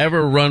who has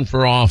ever run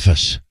for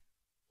office.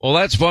 Well,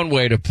 that's one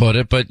way to put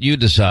it, but you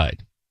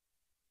decide.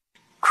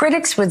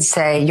 Critics would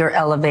say you're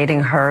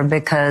elevating her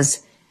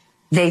because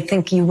they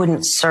think you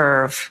wouldn't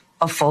serve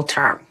a full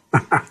term.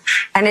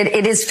 And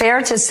it is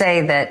fair to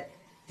say that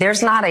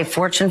there's not a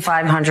Fortune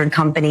 500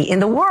 company in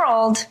the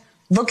world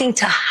looking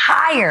to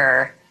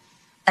hire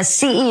a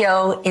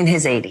CEO in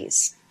his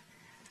 80s.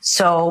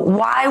 So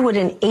why would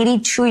an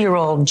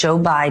 82-year-old Joe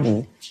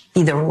Biden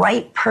be the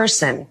right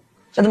person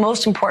for the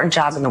most important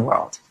job in the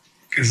world?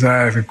 Because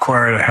I've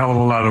acquired a hell of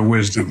a lot of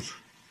wisdom.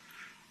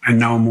 I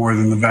know more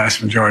than the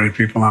vast majority of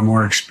people. I'm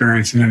more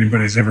experienced than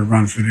anybody's ever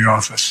run for the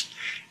office.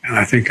 And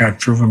I think I've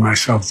proven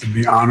myself to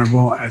be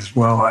honorable as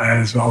well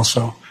as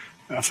also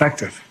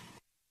effective.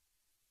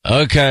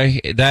 Okay,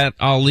 that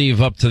I'll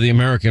leave up to the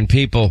American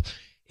people.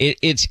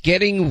 It's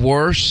getting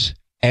worse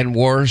and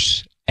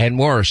worse and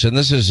worse, and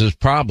this is his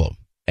problem.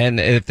 And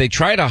if they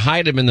try to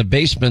hide him in the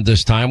basement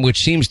this time,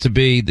 which seems to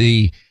be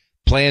the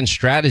planned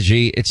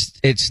strategy,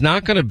 it's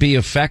not going to be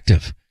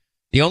effective.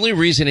 The only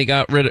reason he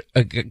got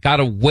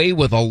away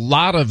with a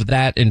lot of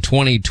that in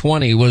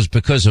 2020 was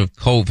because of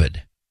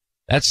COVID.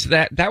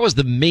 That was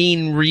the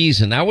main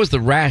reason. That was the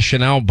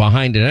rationale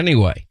behind it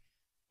anyway.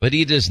 But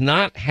he does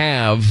not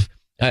have.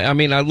 I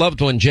mean, I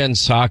loved when Jen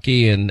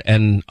Psaki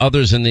and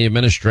others in the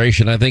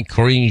administration, I think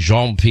Karine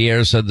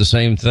Jean-Pierre said the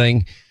same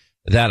thing,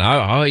 that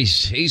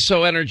he's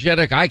so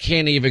energetic, I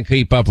can't even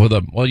keep up with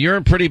him. Well, you're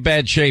in pretty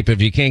bad shape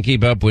if you can't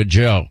keep up with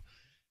Joe,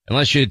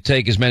 unless you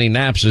take as many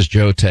naps as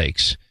Joe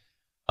takes.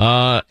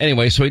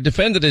 Anyway, so he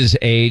defended his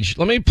age.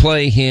 Let me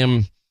play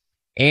him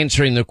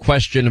answering the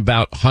question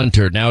about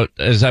Hunter. Now,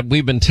 as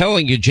we've been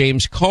telling you,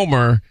 James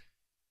Comer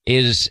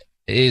is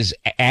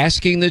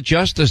asking the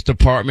Justice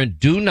Department,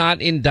 do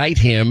not indict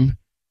him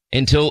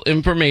until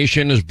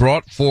information is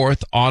brought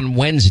forth on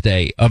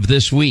Wednesday of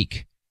this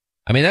week.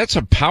 I mean, that's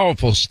a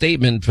powerful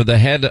statement for the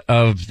head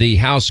of the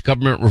House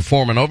Government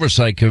Reform and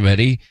Oversight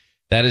Committee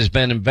that has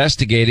been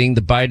investigating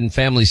the Biden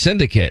family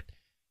syndicate.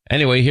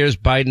 Anyway, here's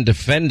Biden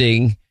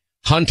defending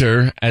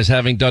Hunter as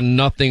having done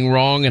nothing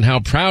wrong and how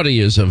proud he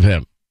is of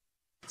him.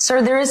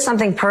 Sir, there is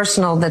something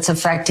personal that's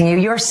affecting you.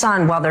 Your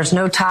son, while there's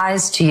no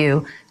ties to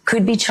you,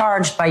 could be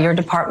charged by your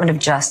Department of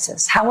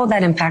Justice. How will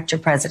that impact your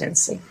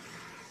presidency?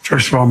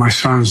 First of all, my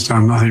son's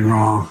done nothing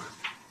wrong.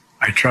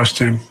 I trust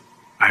him.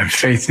 I have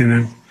faith in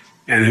him.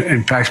 And it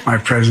impacts my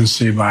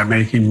presidency by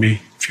making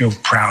me feel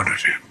proud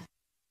of him.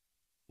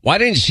 Why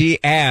didn't she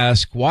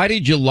ask, why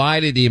did you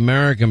lie to the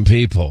American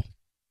people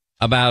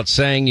about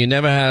saying you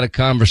never had a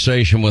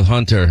conversation with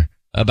Hunter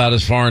about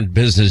his foreign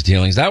business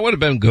dealings? That would have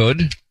been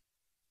good.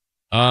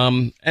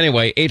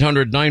 Anyway,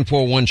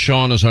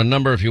 800-941-SEAN is our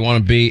number if you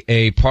want to be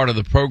a part of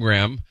the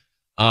program.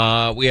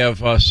 We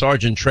have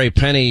Sergeant Trey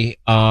Penny,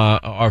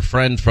 our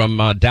friend from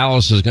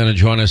Dallas, is going to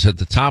join us at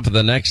the top of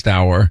the next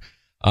hour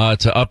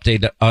to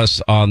update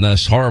us on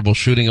this horrible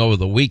shooting over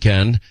the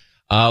weekend.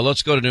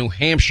 Let's go to New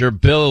Hampshire.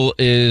 Bill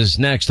is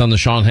next on the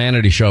Sean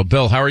Hannity Show.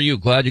 Bill, how are you?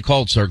 Glad you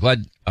called, sir.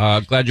 Glad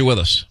you're with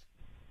us.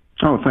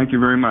 Oh, thank you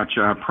very much.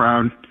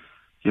 Proud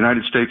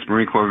United States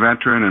Marine Corps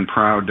veteran and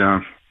proud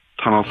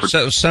tunnel for...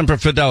 Semper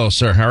Fidelis,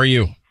 sir. How are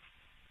you?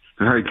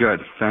 Very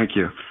good. Thank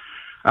you.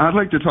 I'd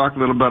like to talk a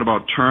little bit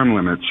about term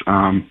limits.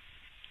 82%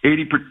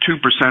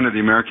 of the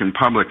American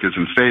public is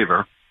in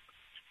favor.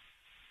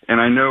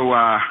 And I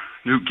know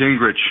Newt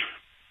Gingrich,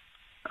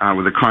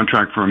 with a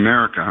Contract for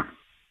America,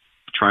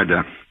 tried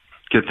to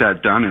get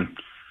that done, and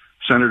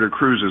Senator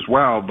Cruz as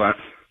well. But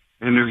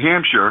In New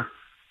Hampshire,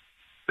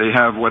 they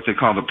have what they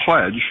call the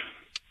pledge,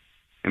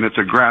 and it's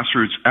a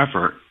grassroots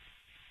effort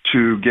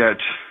to get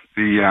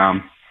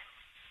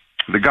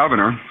the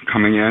governor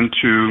coming in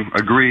to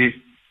agree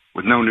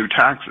with no new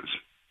taxes,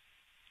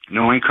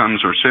 no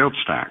incomes or sales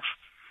tax.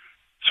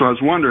 So I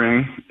was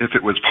wondering if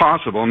it was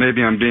possible,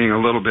 maybe I'm being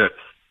a little bit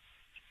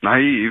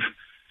naive,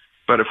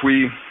 but if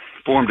we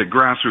formed a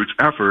grassroots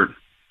effort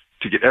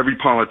to get every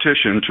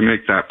politician to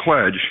make that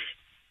pledge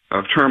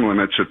of term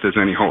limits, if there's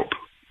any hope.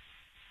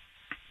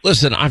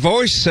 Listen, I've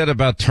always said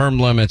about term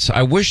limits,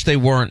 I wish they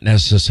weren't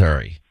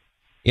necessary.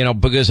 You know,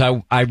 because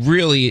I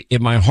really,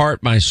 in my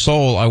heart, my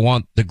soul, I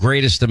want the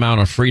greatest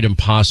amount of freedom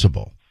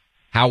possible.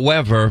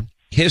 However,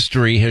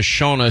 history has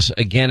shown us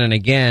again and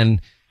again,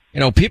 you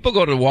know, people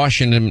go to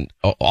Washington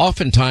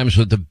oftentimes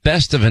with the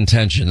best of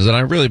intentions, and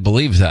I really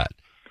believe that.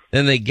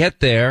 Then they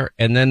get there,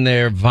 and then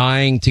they're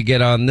vying to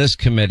get on this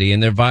committee,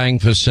 and they're vying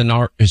for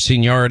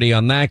seniority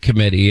on that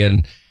committee.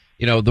 And,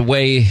 you know, the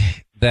way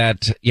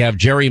that you have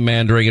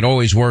gerrymandering, it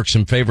always works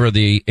in favor of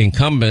the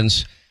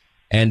incumbents,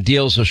 and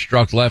deals are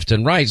struck left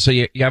and right. So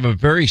you have a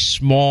very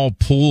small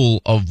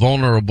pool of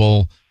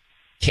vulnerable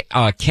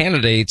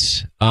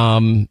candidates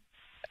during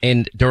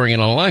an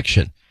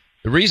election.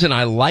 The reason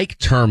I like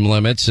term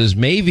limits is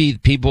maybe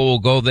people will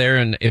go there,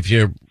 and if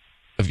you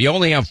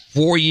only have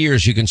 4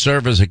 years you can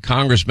serve as a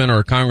congressman or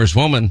a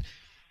congresswoman,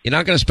 you're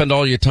not going to spend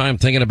all your time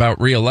thinking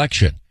about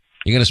re-election.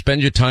 You're going to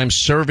spend your time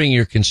serving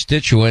your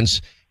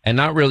constituents and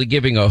not really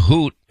giving a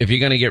hoot if you're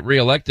going to get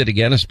reelected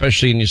again,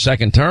 especially in your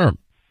second term.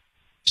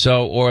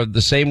 So, or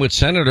the same with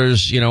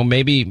senators, you know,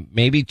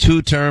 maybe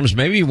 2 terms,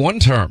 maybe 1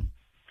 term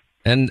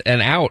and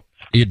out.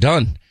 You're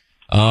done.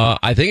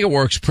 I think it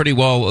works pretty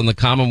well in the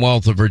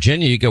Commonwealth of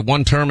Virginia. You get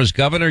 1 term as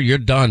governor, you're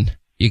done.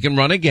 You can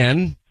run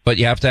again, but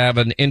you have to have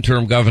an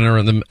interim governor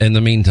in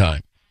the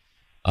meantime.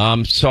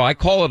 So I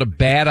call it a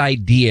bad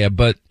idea,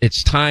 but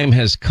its time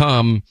has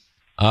come,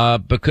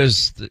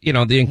 because, you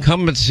know, the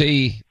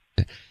incumbency,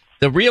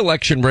 the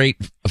reelection rate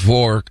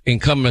for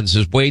incumbents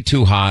is way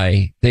too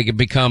high. They can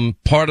become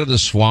part of the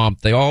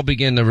swamp. They all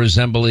begin to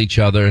resemble each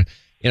other.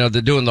 You know,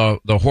 they're doing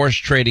the horse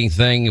trading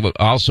thing.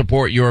 I'll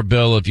support your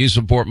bill if you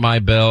support my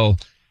bill,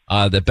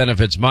 that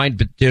benefits my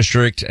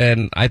district.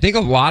 And I think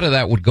a lot of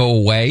that would go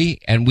away,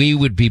 and we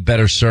would be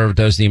better served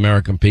as the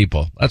American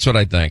people. That's what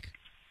I think.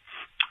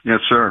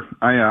 Yes, sir.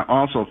 I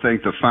also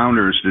think the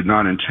founders did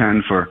not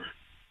intend for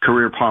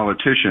career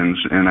politicians,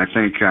 and I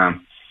think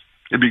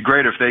it'd be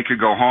great if they could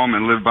go home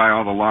and live by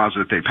all the laws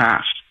that they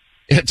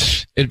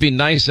passed. It'd be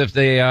nice if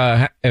they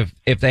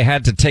if they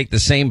had to take the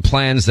same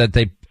plans that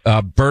they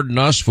burden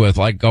us with,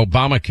 like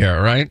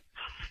Obamacare, right?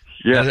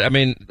 Yeah. I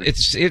mean,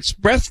 it's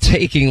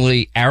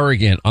breathtakingly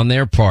arrogant on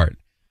their part,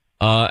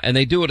 and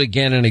they do it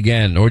again and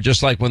again. Or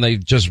just like when they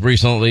just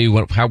recently,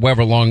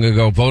 however long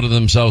ago, voted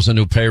themselves a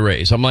new pay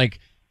raise. I'm like,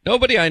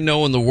 nobody I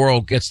know in the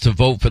world gets to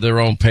vote for their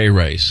own pay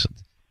raise.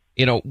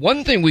 You know,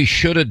 one thing we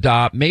should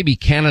adopt, maybe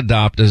can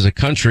adopt as a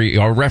country,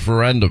 are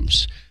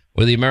referendums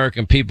where the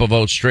American people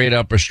vote straight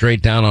up or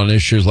straight down on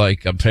issues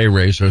like a pay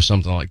raise or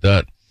something like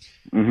that.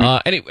 Mm-hmm.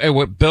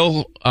 Anyway,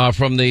 Bill,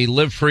 from the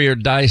Live Free or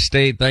Die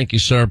state, thank you,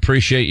 sir.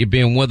 Appreciate you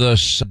being with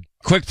us.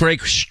 Quick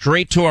break,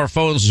 straight to our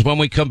phones when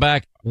we come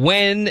back.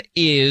 When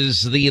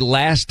is the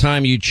last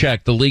time you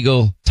checked the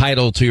legal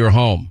title to your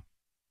home?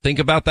 Think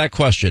about that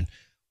question.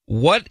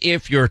 What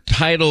if your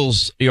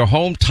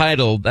home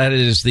title, that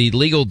is the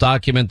legal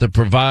document that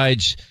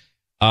provides,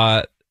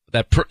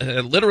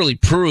 literally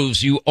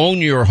proves you own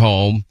your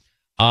home.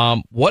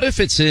 What if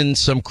it's in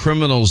some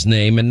criminal's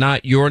name and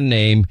not your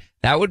name?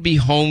 That would be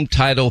home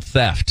title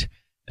theft.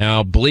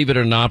 Now, believe it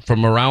or not,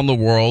 from around the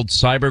world,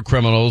 cyber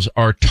criminals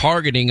are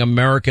targeting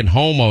American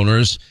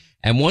homeowners.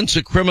 And once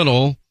a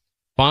criminal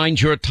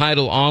finds your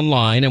title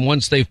online and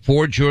once they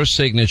forge your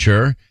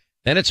signature,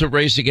 then it's a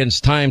race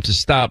against time to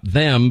stop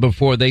them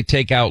before they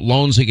take out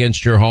loans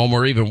against your home,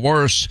 or even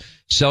worse,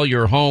 sell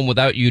your home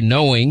without you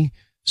knowing.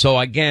 So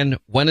again,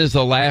 when is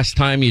the last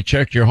time you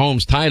checked your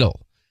home's title?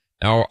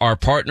 Now, our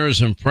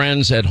partners and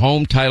friends at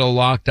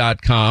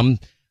HomeTitleLock.com,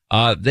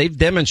 they've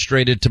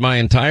demonstrated to my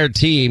entire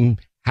team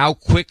how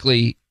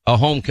quickly a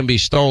home can be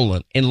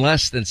stolen in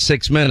less than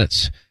 6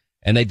 minutes.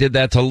 And they did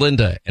that to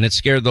Linda, and it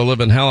scared the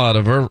living hell out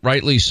of her,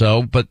 rightly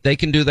so, but they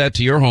can do that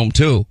to your home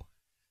too.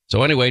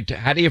 So anyway,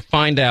 how do you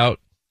find out?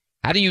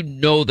 How do you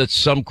know that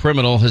some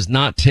criminal has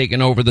not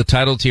taken over the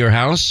title to your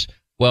house?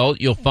 Well,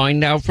 you'll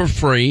find out for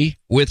free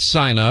with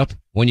sign up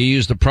when you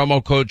use the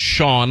promo code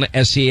Sean,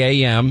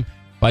 SEAM,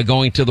 by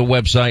going to the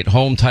website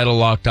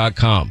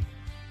HomeTitleLock.com.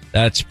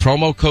 That's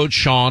promo code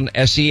Sean,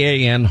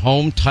 SEAN,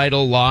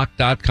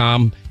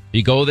 HomeTitleLock.com.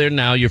 You go there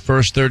now, your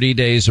first 30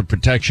 days of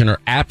protection are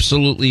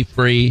absolutely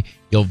free.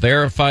 You'll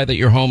verify that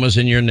your home is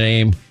in your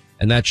name,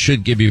 and that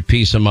should give you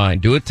peace of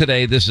mind. Do it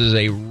today. This is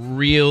a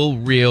real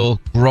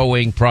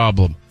growing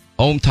problem.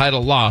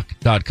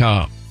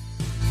 HomeTitleLock.com.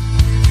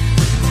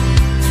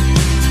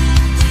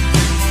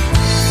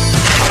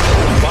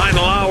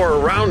 Final hour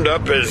roundup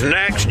Roundup is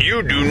next.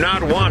 You do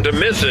not want to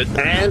miss it.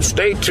 And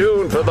stay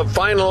tuned for the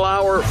final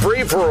hour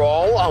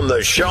free-for-all on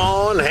the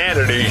Sean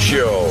Hannity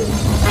Show.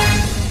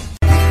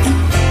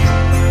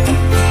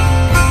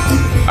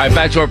 All right,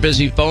 back to our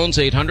busy phones,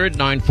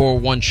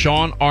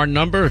 800-941-SEAN, our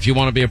number if you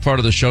want to be a part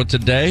of the show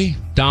today.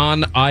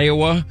 Don,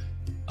 Iowa.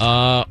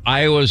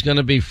 Iowa is going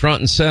to be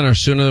front and center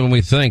sooner than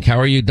we think. How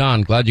are you,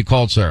 Don? Glad you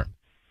called, sir.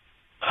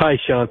 Hi,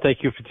 Sean.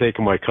 Thank you for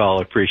taking my call.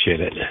 I appreciate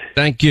it.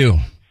 Thank you.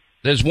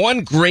 There's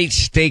one great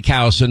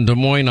steakhouse in Des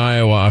Moines,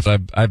 Iowa.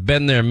 I've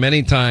been there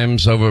many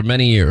times over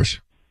many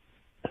years.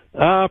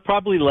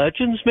 Probably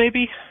Legends,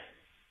 maybe?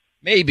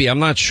 Maybe. I'm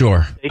not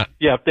sure.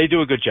 Yeah, they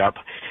do a good job.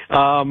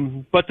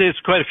 But there's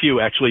quite a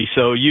few, actually.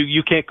 So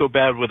you can't go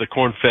bad with a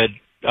corn-fed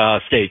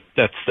steak.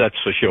 That's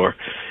for sure.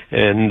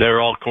 And they're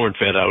all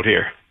corn-fed out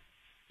here.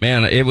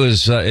 Man,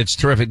 it's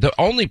terrific. The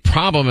only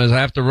problem is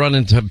I have to run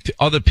into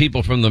other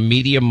people from the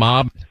media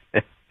mob.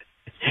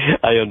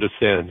 I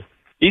understand.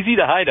 Easy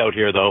to hide out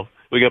here, though.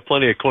 We got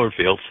plenty of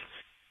cornfields.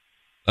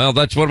 Well,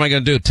 what am I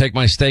going to do? Take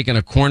my steak in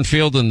a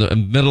cornfield in the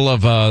middle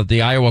of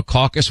the Iowa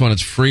caucus when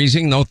it's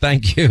freezing? No,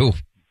 thank you.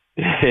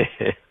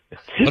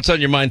 What's on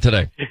your mind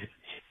today?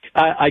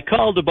 I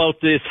called about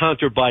this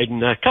Hunter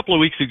Biden. A couple of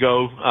weeks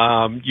ago,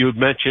 you had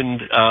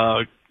mentioned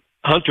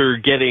Hunter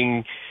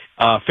getting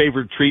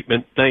favored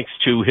treatment thanks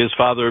to his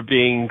father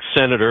being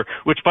senator,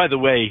 which, by the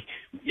way,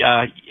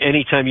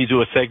 anytime you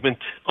do a segment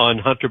on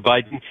Hunter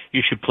Biden,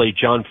 you should play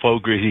John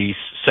Fogerty's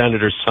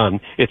Senator's Son.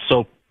 It's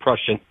so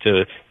prescient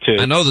to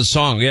I know the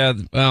song. Yeah,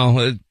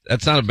 well,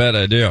 that's not a bad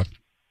idea.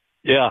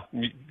 Yeah,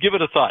 give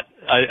it a thought.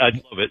 I'd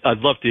love it. I'd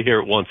love to hear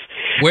it once.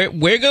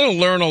 We're going to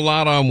learn a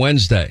lot on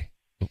Wednesday.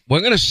 We're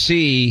going to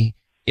see,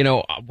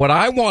 what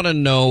I want to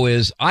know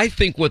is, I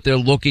think what they're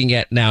looking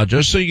at now,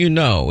 just so you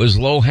know, is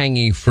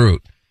low-hanging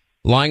fruit.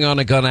 Lying on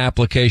a gun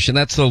application,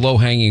 that's the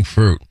low-hanging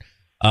fruit.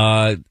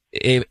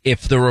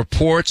 If the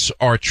reports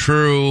are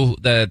true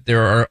that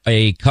there are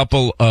a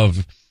couple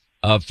of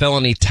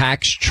felony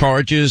tax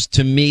charges,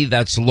 to me,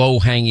 that's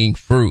low-hanging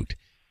fruit.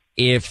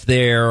 If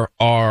there's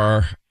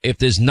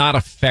not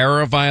a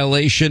FARA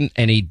violation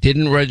and he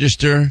didn't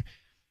register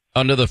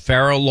under the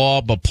FARA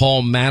law, but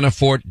Paul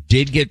Manafort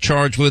did get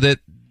charged with it,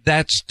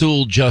 that's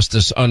dual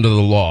justice under the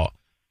law.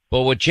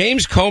 But what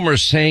James Comer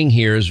is saying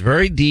here is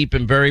very deep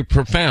and very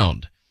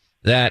profound.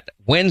 That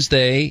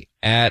Wednesday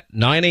at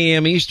 9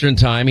 a.m. Eastern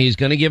time, he's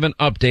going to give an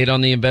update on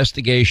the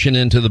investigation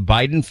into the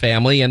Biden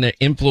family and their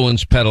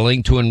influence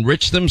peddling to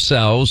enrich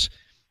themselves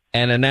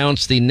and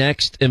announce the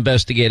next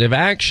investigative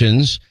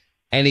actions.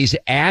 And he's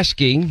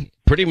asking,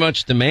 pretty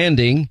much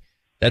demanding,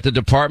 that the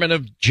Department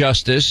of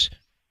Justice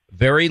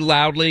very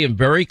loudly and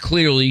very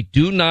clearly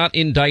do not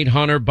indict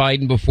Hunter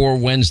Biden before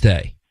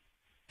Wednesday.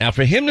 Now,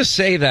 for him to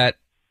say that,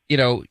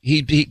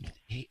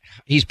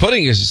 he's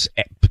putting his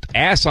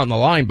ass on the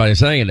line by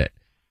saying it.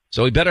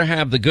 So he better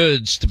have the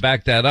goods to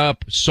back that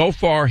up. So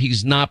far,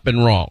 he's not been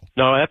wrong.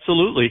 No,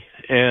 absolutely.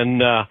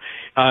 And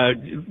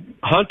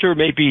Hunter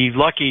may be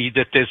lucky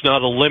that there's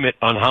not a limit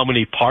on how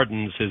many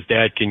pardons his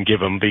dad can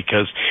give him,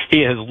 because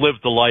he has lived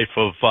the life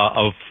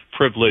of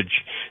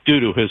privilege due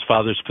to his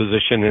father's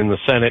position in the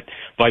Senate,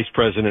 vice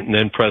president, and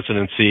then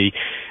presidency,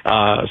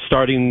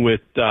 starting with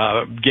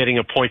getting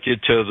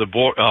appointed to the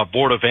board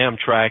of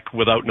Amtrak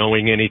without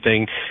knowing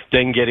anything,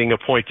 then getting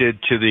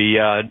appointed to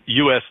the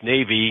U.S.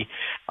 Navy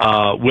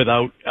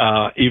without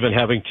even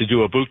having to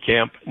do a boot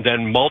camp,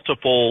 then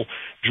multiple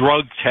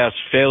drug test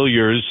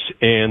failures,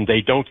 and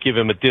they don't give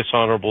him a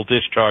dishonorable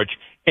discharge.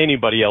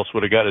 Anybody else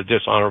would have got a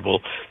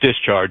dishonorable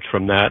discharge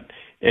from that.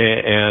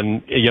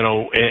 And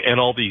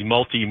all these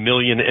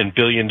multi-million and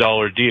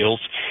billion-dollar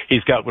deals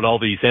he's got with all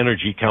these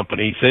energy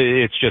companies.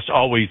 It's just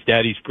always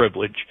daddy's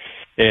privilege.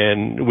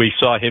 And we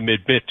saw him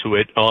admit to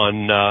it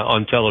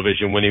on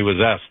television when he was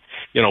asked,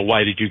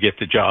 why did you get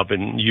the job?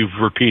 And you've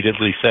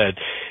repeatedly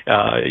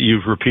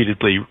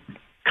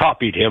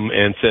copied him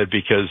and said,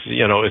 because,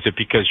 is it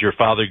because your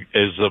father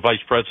is the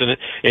vice president?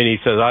 And he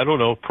says, I don't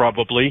know,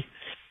 probably.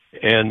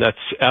 And that's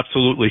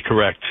absolutely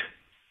correct.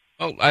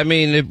 Oh, I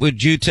mean,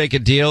 would you take a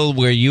deal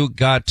where you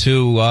got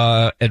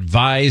to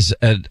advise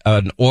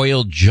an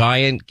oil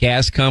giant,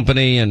 gas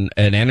company, and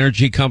an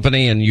energy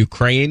company in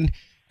Ukraine,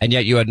 and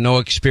yet you had no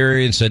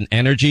experience in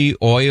energy,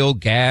 oil,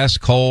 gas,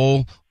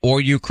 coal,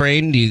 or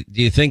Ukraine? Do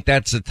you think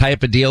that's the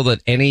type of deal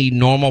that any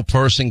normal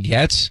person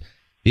gets?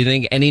 Do you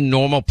think any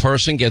normal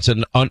person gets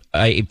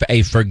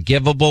a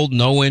forgivable,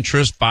 no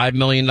interest, $5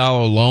 million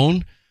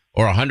loan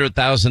or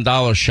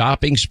 $100,000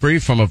 shopping spree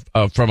from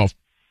a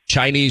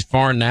Chinese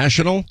foreign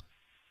national?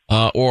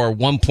 Or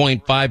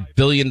 $1.5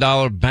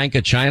 billion Bank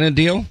of China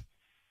deal?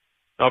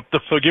 The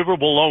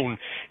forgivable loan,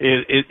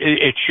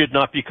 it should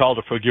not be called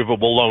a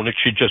forgivable loan. It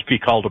should just be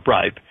called a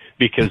bribe,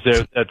 because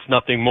that's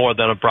nothing more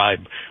than a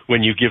bribe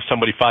when you give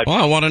somebody $5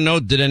 Well, I want to know,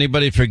 did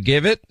anybody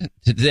forgive it?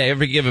 Did they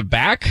ever give it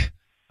back?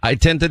 I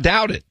tend to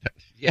doubt it.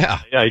 Yeah.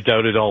 I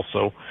doubt it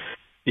also.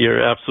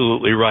 You're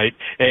absolutely right.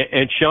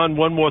 And Sean,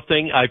 one more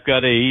thing. I've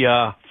got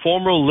a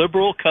former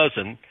liberal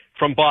cousin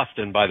from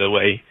Boston, by the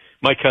way.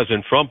 My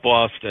cousin from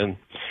Boston,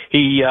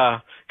 he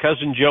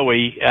Cousin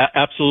Joey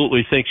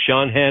absolutely thinks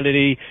Sean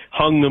Hannity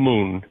hung the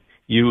moon.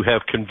 You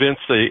have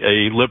convinced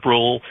a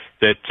liberal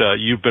that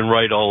you've been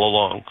right all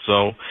along.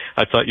 So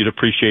I thought you'd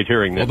appreciate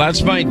hearing that. Well,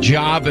 that's my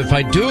job. If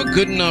I do a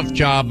good enough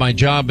job, my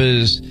job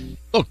is,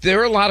 look,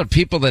 there are a lot of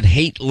people that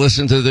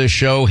listen to this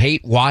show,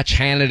 watch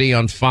Hannity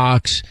on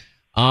Fox.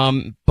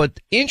 But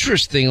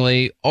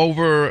interestingly,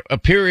 over a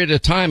period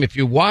of time, if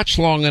you watch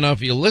long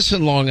enough, you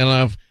listen long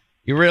enough,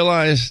 you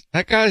realize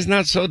that guy's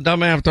not so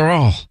dumb after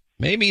all.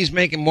 Maybe he's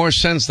making more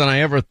sense than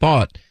I ever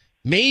thought.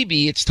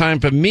 Maybe it's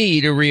time for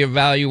me to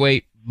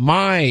reevaluate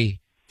my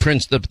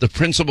the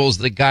principles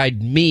that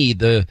guide me,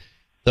 the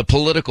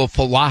political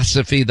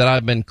philosophy that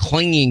I've been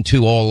clinging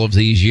to all of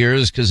these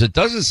years, because it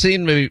doesn't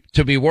seem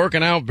to be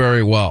working out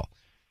very well.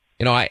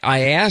 You know, I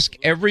ask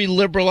every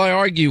liberal I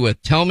argue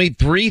with, tell me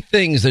 3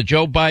 things that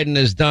Joe Biden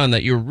has done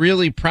that you're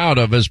really proud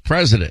of as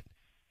president.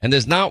 And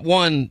there's not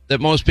one that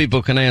most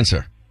people can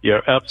answer.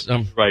 You're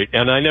absolutely right.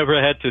 And I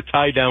never had to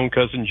tie down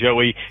Cousin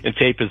Joey and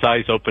tape his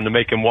eyes open to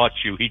make him watch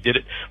you. He did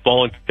it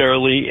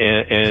voluntarily.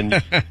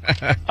 And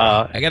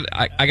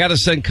I got to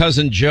send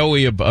Cousin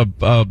Joey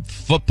a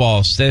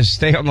football.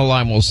 Stay on the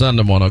line. We'll send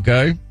him one,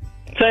 okay?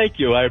 Thank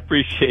you. I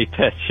appreciate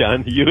that,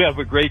 Sean. You have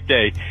a great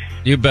day.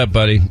 You bet,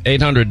 buddy.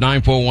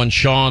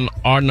 800-941-SEAN,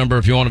 our number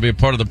if you want to be a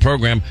part of the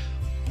program.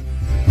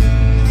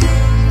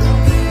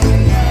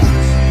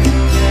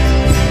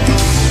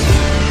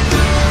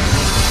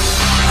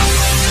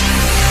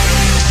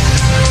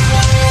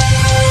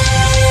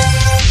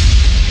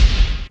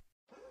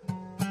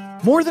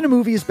 More Than a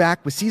Movie is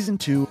back with Season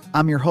 2.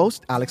 I'm your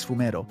host, Alex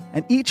Fumero,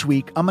 and each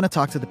week I'm going to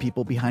talk to the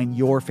people behind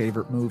your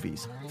favorite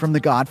movies. From The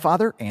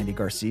Godfather, Andy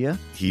Garcia.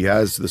 He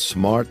has the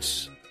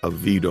smarts of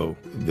Vito,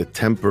 the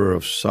temper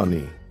of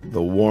Sonny,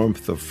 the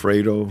warmth of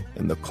Fredo,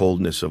 and the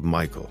coldness of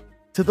Michael.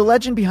 To the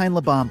legend behind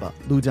La Bamba,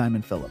 Lou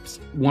Diamond Phillips.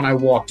 When I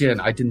walked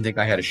in, I didn't think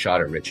I had a shot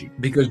at Richie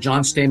because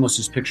John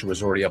Stamos' picture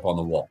was already up on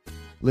the wall.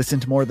 Listen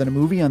to More Than a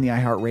Movie on the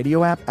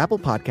iHeartRadio app, Apple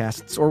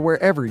Podcasts, or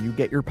wherever you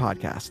get your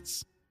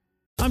podcasts.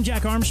 I'm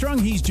Jack Armstrong.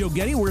 He's Joe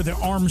Getty. We're the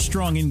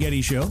Armstrong and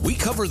Getty Show. We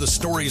cover the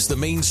stories the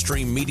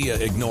mainstream media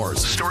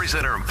ignores. Stories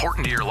that are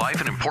important to your life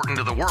and important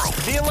to the world.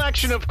 The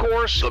election, of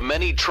course. The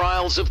many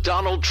trials of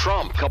Donald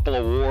Trump. Couple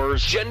of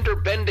wars.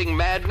 Gender-bending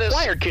madness.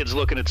 Why are kids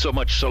looking at so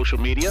much social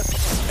media?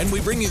 And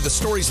we bring you the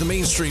stories the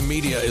mainstream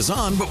media is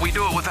on, but we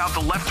do it without the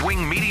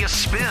left-wing media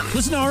spin.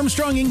 Listen to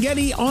Armstrong and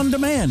Getty on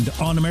demand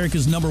on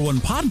America's #1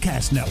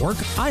 podcast network,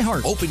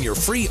 iHeart. Open your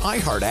free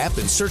iHeart app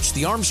and search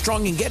The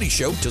Armstrong and Getty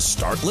Show to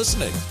start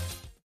listening.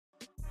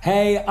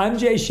 Hey, I'm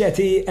Jay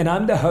Shetty, and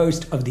I'm the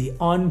host of the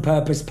On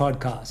Purpose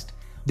podcast.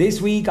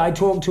 This week, I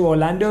talked to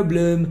Orlando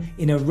Bloom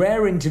in a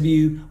rare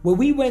interview where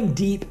we went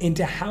deep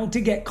into how to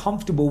get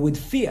comfortable with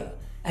fear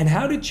and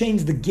how to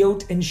change the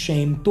guilt and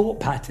shame thought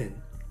pattern.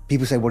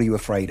 People say, what are you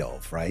afraid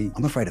of, right?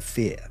 I'm afraid of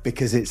fear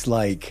because it's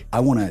like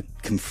I want to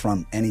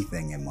confront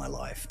anything in my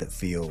life that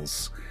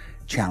feels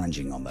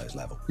challenging on those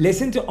levels.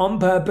 Listen to On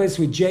Purpose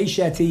with Jay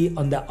Shetty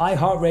on the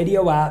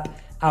iHeartRadio app,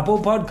 Apple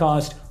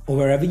Podcast, or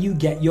wherever you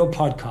get your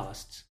podcast.